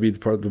that might be the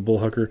part of the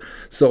bullhucker.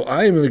 So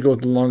I am going to go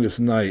with The Longest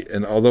Night.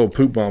 And although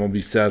Poop Bomb will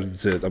be sad if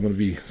it's it, I'm going to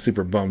be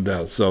super bummed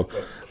out. So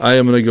I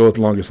am going to go with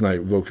The Longest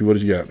Night. Woki, what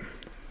did you got?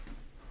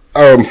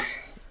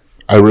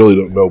 I really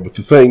don't know, but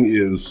the thing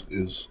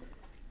is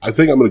I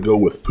think I'm going to go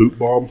with Poop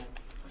Bomb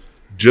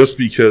just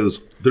because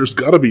there's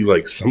got to be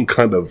like some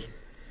kind of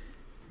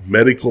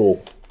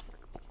medical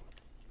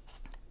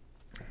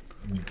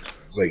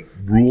like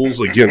rules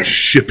against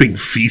shipping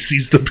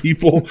feces to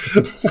people.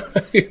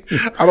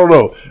 I don't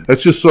know.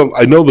 That's just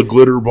I know the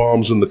glitter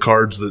bombs and the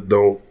cards that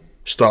don't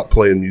stop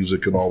playing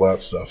music and all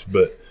that stuff,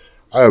 but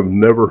I have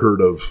never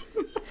heard of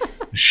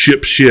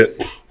ship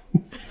shit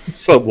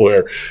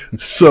somewhere.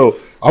 So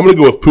I'm going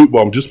to go with Poop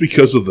Bomb just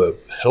because of the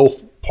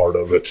health part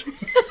of it.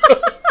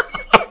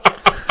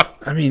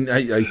 I mean,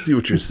 I see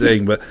what you're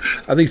saying, but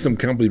I think some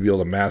company will be able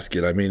to mask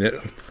it. I mean,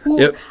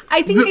 Well,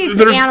 I think it's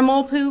there's-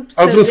 animal poop.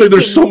 I was so going to say they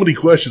there's can so many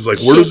questions. Like,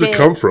 where does ship it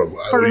come from?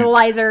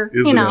 Fertilizer,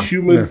 Is you it know.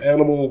 human,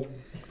 animal?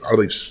 Are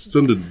they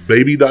sending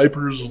baby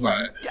diapers?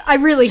 I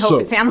really hope So-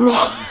 it's animal.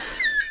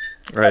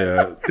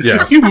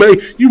 yeah.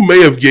 You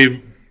may have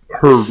gave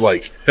her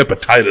like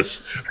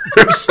hepatitis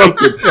or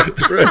something.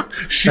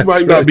 She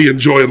might not be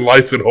enjoying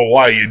life in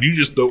Hawaii, and you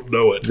just don't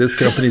know it. This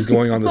company's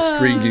going on the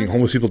street getting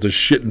homeless people to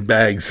shit in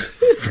bags.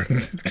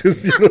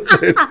 'Cause, you know what I'm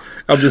saying?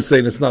 I'm just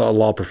saying it's not a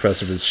law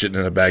professor that's shitting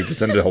in a bag to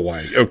send to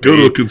Hawaii. Okay. Go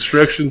to a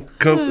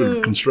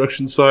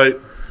construction site,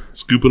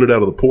 scooping it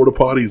out of the porta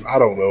potties. I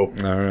don't know.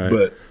 All right.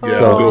 But yeah,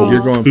 So I'll go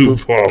you're with going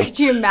Poop Bomb. Could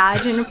you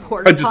imagine a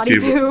porta I just potty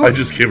gave her. poop? I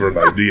just gave her an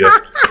idea.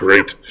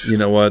 Great. You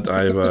know what?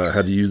 I've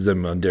had to use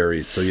them on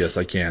dairies, so yes,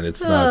 I can.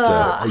 It's not.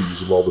 I use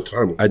them all the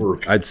time at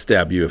work. I'd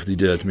stab you if you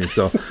did that to me.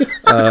 So,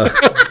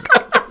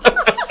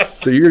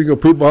 so you're gonna go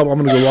Poop Bomb. I'm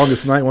gonna go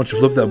Longest Night. Why don't you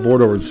flip that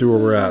board over and see where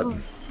we're at? All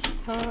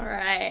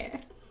right.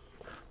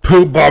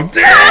 Poop Bomb.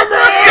 Damn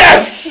it!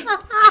 Yes.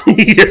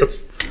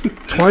 Yes.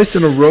 Twice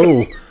in a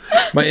row.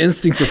 My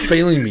instincts are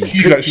failing me.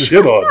 You got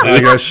shit on, I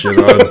dude. got shit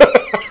on.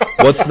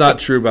 What's not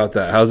true about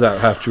that? How's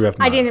that half true, half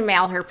not? I didn't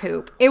mail her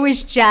poop. It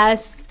was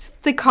just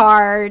the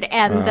card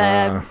and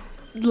the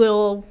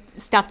little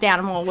stuffed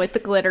animal with the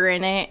glitter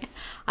in it.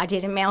 I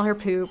didn't mail her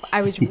poop.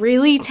 I was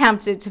really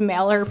tempted to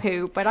mail her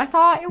poop, but I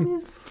thought it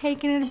was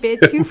taking it a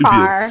bit too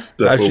far.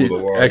 Step over the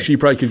line. Actually, you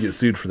probably could get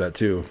sued for that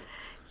too.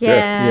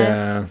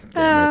 Yeah.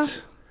 Damn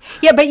it.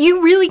 Yeah, but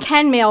you really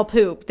can mail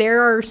poop.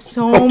 There are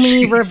so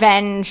many jeez.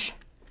 revenge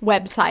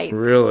websites.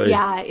 Really?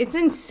 Yeah, it's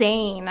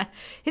insane.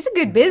 It's a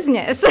good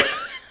business.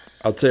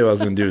 I'll tell you what I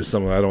was going to do to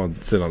someone. I don't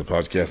want to sit on the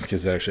podcast in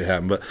case it actually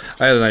happened, but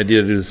I had an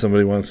idea to do to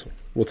somebody once.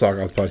 We'll talk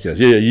off the podcast.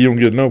 Yeah, you don't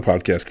get no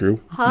podcast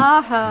crew.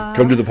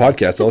 Come to the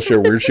podcast. I'll share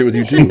weird shit with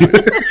you too.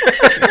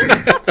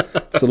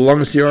 So the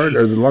longest yard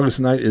or the longest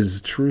night is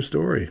a true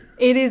story.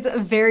 It is a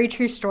very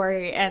true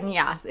story, and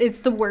yeah, it's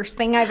the worst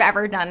thing I've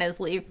ever done is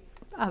leave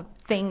a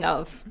thing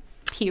of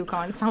puke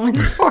on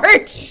someone's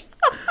porch.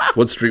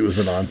 What street was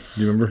it on?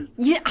 Do you remember?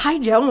 Yeah, I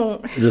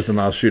don't. Just an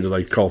offshoot of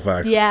like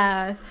Colfax.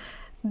 Yeah.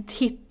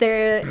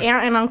 Their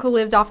aunt and uncle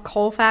lived off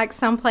Colfax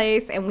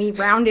someplace, and we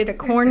rounded a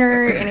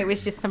corner, and it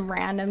was just some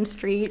random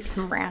street,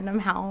 some random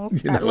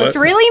house that looked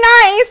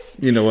really nice.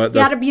 You know what?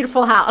 You had a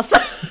beautiful house.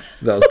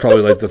 That was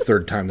probably like the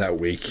third time that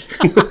week.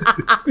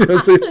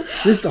 See,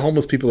 at least the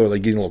homeless people are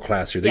like getting a little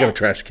classier. They got a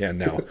trash can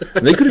now.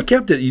 And they could have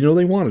kept it. You know,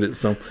 they wanted it.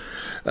 So,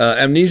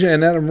 Amnesia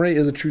and Adam Ray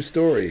is a true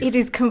story. It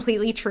is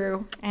completely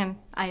true, and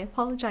I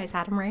apologize,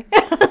 Adam Ray.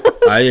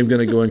 I am going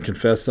to go and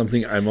confess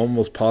something. I'm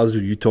almost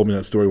positive you told me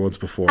that story once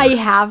before. I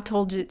have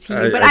told it to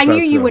you, but I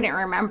knew you wouldn't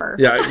remember.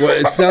 Yeah, well,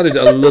 it sounded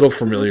a little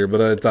familiar,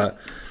 but I thought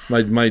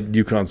my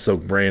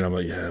Yukon-soaked brain, I'm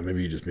like, yeah,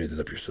 maybe you just made it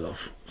up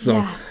yourself. So,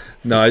 Yeah.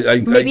 no,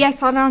 Maybe I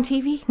saw it on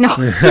TV. No.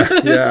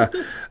 yeah,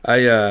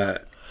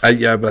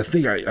 but I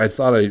think I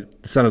thought I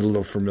sounded a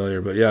little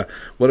familiar. But yeah,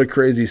 what a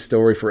crazy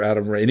story for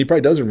Adam Ray, and he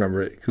probably does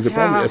remember it because it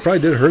probably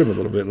did hurt him a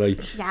little bit.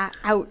 Like, Yeah.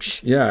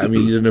 Ouch. yeah, I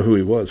mean, you didn't know who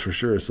he was for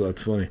sure, so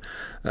that's funny.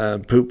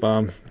 Poop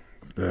bomb.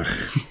 Ugh,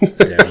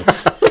 damn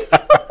it.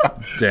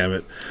 Damn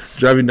it.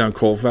 Driving down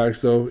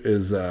Colfax though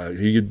is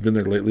you've been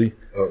there lately?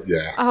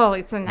 Yeah. Oh,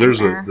 it's a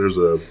nightmare. There's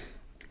a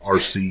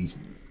RC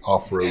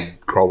off-road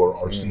crawler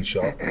RC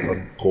shop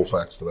on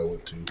Colfax that I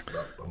went to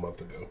about a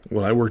month ago.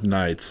 When I worked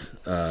nights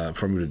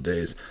from to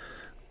days,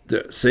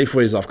 the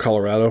Safeway's off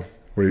Colorado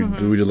where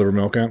we deliver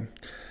milk at.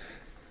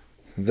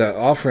 The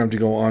off ramp to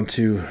go on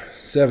to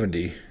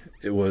 70,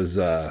 it was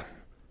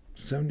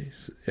 70.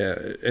 Yeah.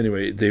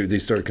 Anyway, they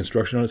started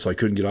construction on it, so I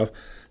couldn't get off.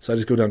 So I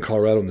just go down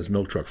Colorado in this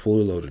milk truck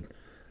fully loaded,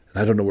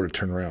 and I don't know where to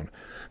turn around.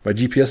 My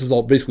GPS is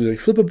all basically like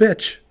flip a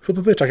bitch.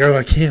 I go,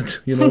 I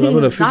can't. You know, I'm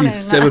in a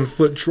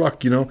 57-foot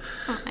truck. You know,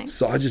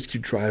 so I just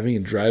keep driving,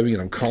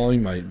 and I'm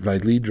calling my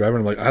lead driver.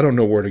 And I'm like, I don't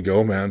know where to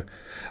go, man.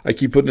 I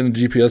keep putting in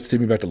the GPS to take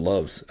me back to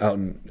Love's out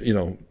in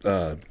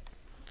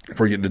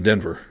before getting to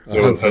Denver.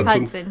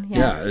 Hudson.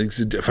 Yeah,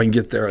 if I can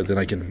get there, then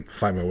I can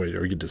find my way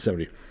or get to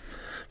 70.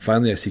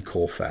 Finally, I see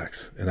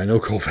Colfax, and I know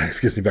Colfax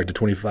gets me back to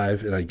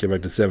 25, and I get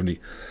back to 70.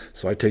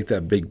 So I take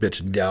that big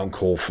bitch down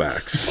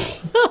Colfax,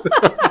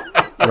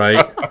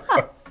 right?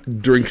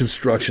 During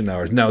construction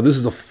hours. Now, this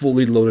is a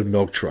fully loaded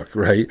milk truck,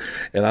 right?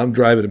 And I'm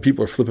driving, and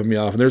people are flipping me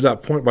off. And there's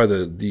that point by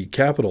the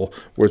Capitol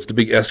where it's the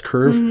big S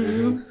curve.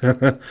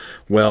 Mm-hmm.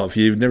 Well, if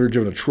you've never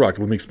driven a truck,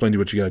 let me explain to you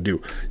what you got to do.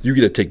 You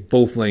got to take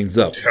both lanes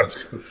up. I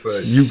was going to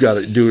say. You got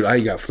to, dude, I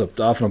got flipped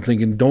off, and I'm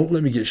thinking, don't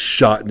let me get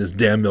shot in this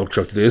damn milk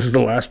truck today. This is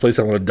the last place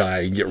I want to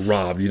die and get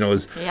robbed, you know,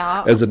 as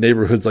the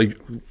neighborhood's like,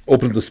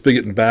 open up the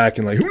spigot and back,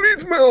 and like, who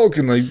needs milk?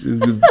 And like,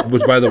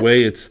 which, by the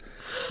way, it's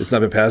not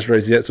been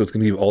pasteurized yet, so it's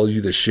going to give all of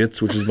you the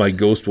shits, which is my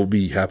ghost will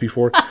be happy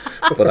for.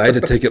 But I had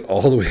to take it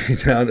all the way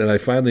down, and I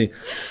finally,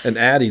 and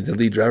Addie, the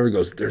lead driver,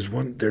 goes, there's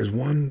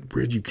one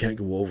bridge you can't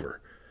go over,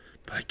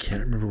 but I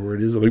can't remember where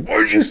it is. I'm like, why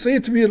did you say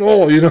it to me at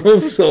all? You know,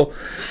 so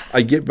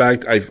I get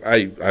back, I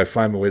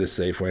find my way to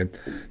Safeway.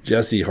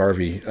 Jesse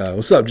Harvey,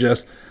 what's up,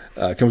 Jess?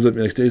 Comes up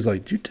the next day, he's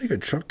like, did you take a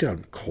truck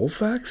down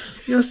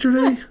Colfax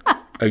yesterday?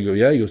 I go,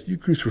 yeah. He goes, you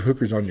cruise for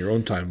hookers on your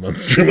own time,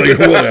 Munster. I'm like,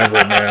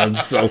 whatever, man.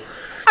 So.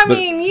 I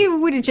mean, you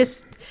would have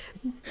just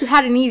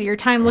had an easier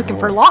time looking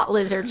for lot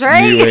lizards,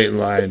 right? You ain't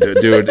lying,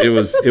 dude.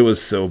 It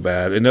was so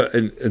bad,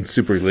 and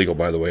super illegal,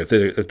 by the way.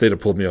 If they'd have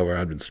pulled me over,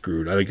 I'd been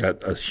screwed. I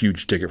got a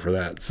huge ticket for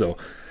that. So,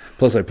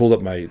 plus I pulled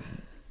up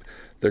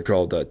they're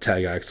called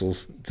tag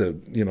axles to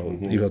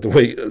you have to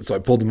wait. So I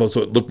pulled them up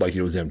so it looked like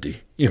it was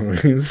empty. You know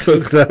what I mean? So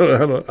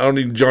I don't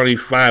need Johnny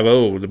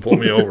 5-0 to pull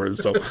me over.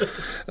 So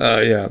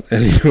yeah.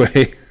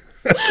 Anyway.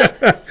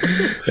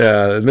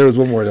 Yeah, and there was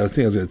one more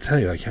thing I was going to tell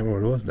you. I can't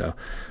remember what it was now.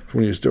 From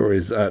one of your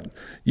stories,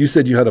 you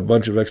said you had a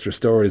bunch of extra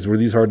stories. Were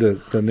these hard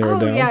to narrow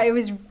down? Yeah, it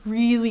was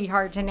really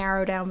hard to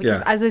narrow down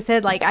because, as I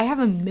said, like I have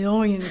a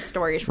million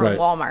stories from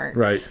Walmart.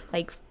 Right.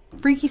 Like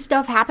freaky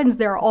stuff happens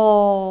there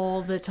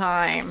all the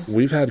time.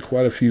 We've had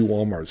quite a few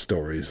Walmart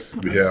stories.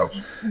 We have.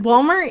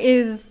 Walmart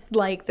is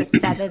like the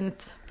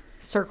seventh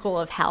circle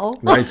of hell.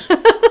 Right.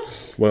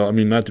 Well, I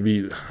mean, not to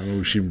be. I don't know if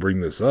we should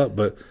bring this up,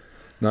 but.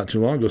 Not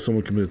too long ago,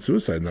 someone committed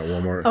suicide in that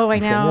Walmart. Oh, I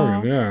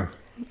know. Yeah.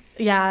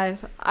 Yeah,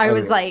 I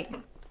was like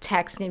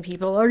texting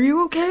people, "Are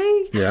you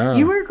okay? Yeah.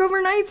 You work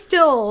overnight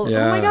still?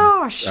 Yeah. Oh my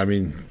gosh." I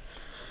mean,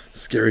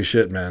 scary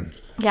shit, man.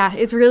 Yeah,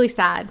 it's really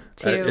sad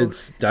too.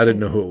 I didn't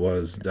know who it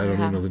was. I don't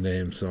even know the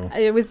name. So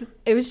it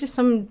was just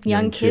some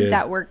young kid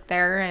that worked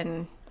there,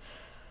 and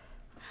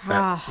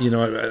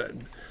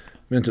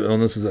mental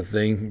illness is a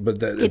thing,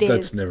 but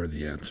that's never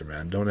the answer,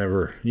 man. Don't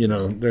ever,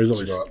 there's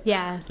always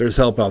there's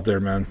help out there,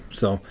 man.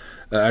 So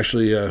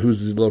actually,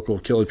 who's the local?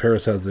 Kelly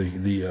Paris has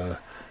the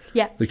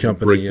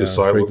company Break the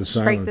Silence.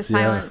 Break the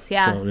Silence.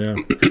 Yeah.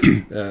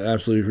 So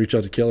absolutely reach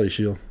out to Kelly.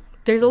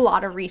 There's a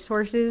lot of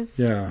resources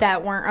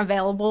that weren't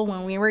available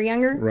when we were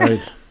younger.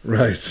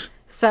 Right.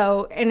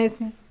 So, and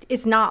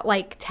it's not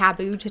like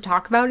taboo to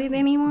talk about it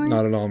anymore.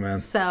 Not at all,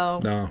 man.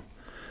 So no,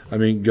 I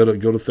mean go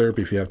to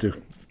therapy if you have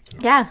to.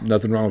 Yeah.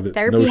 Nothing wrong with it.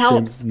 Therapy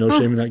helps. No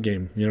shame in that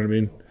game. You know what I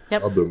mean?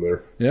 Yep. I've been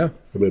there. Yeah.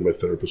 I made my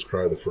therapist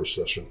cry the first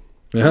session.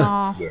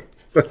 Yeah. Yeah.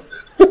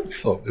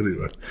 So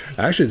anyway,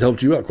 Actually, it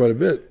helped you out quite a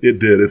bit. it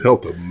did. It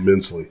helped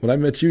immensely. When I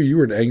met you, you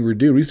were an angry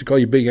dude. We used to call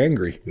you Big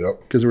Angry.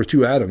 Yep. Because there were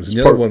two Adams, and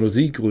the other one was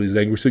equally as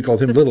angry, so we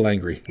called him Little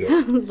Angry.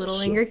 Little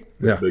angry.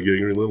 Yeah. Big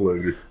angry, little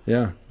angry.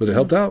 Yeah, but it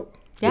helped out.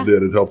 Yeah. It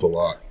did. It helped a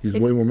lot. He's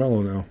way more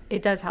mellow now.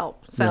 It does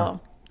help. So,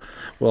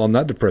 Well, on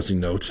that depressing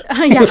note,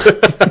 yeah.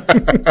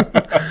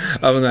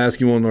 I'm going to ask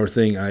you one more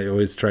thing I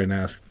always try and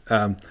ask.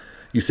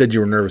 You said you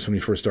were nervous when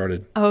you first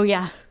started. Oh,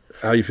 yeah.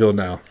 How you feel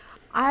now?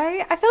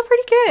 I feel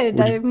pretty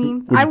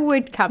good. I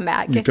would come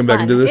back. It's come back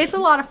fun. and do this? It's a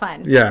lot of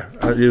fun. Yeah,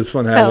 it was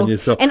fun having you.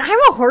 So, and I'm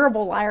a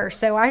horrible liar,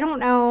 so I don't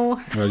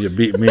know. well, you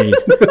beat me.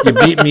 You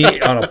beat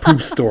me on a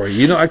poop story.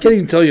 You know, I can't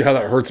even tell you how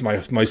that hurts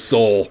my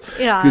soul.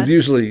 Yeah. Because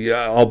usually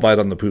I'll bite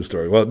on the poop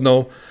story. Well,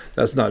 no,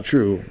 that's not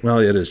true. Well,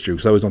 it is true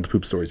because I always want the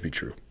poop stories to be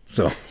true.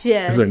 So,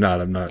 Yeah. if they're not,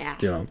 I'm not. Yeah.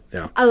 You know,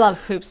 yeah. I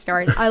love poop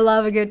stories. I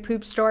love a good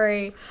poop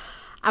story.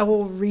 I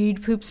will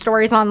read poop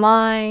stories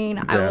online.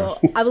 Yeah.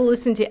 I will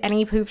listen to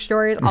any poop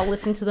stories. I'll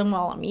listen to them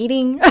while I'm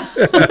eating.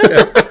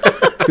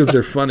 Because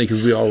they're funny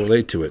because we all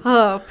relate to it.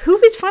 Oh,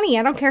 poop is funny.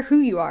 I don't care who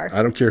you are.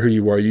 I don't care who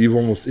you are. You've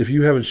almost, if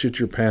you haven't shit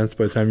your pants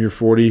by the time you're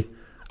 40,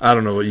 I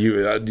don't know what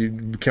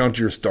you count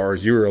your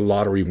stars. You're a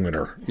lottery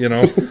winner, you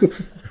know,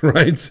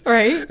 right?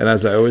 Right. And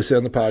as I always say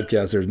on the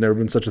podcast, there's never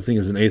been such a thing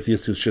as an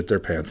atheist who shit their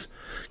pants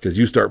because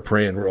you start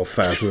praying real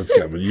fast when it's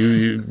coming.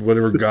 You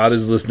whatever God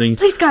is listening,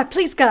 Please, God,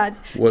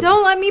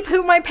 don't let me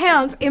poop my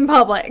pants in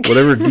public.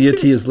 whatever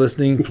deity is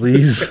listening,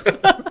 please,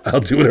 I'll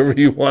do whatever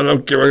you want. I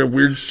don't care what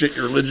weird shit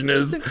your religion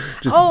is.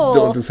 Just don't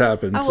let this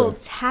happen. I will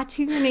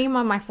tattoo your name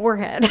on my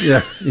forehead.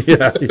 Yeah.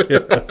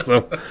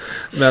 So,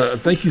 Matt,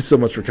 thank you so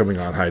much for coming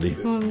on, Heidi.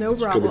 No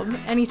problem.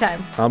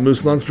 Anytime. I'm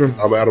Moose Lundstrom.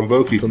 I'm Adam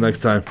Vokey. Until next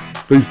time.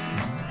 Peace.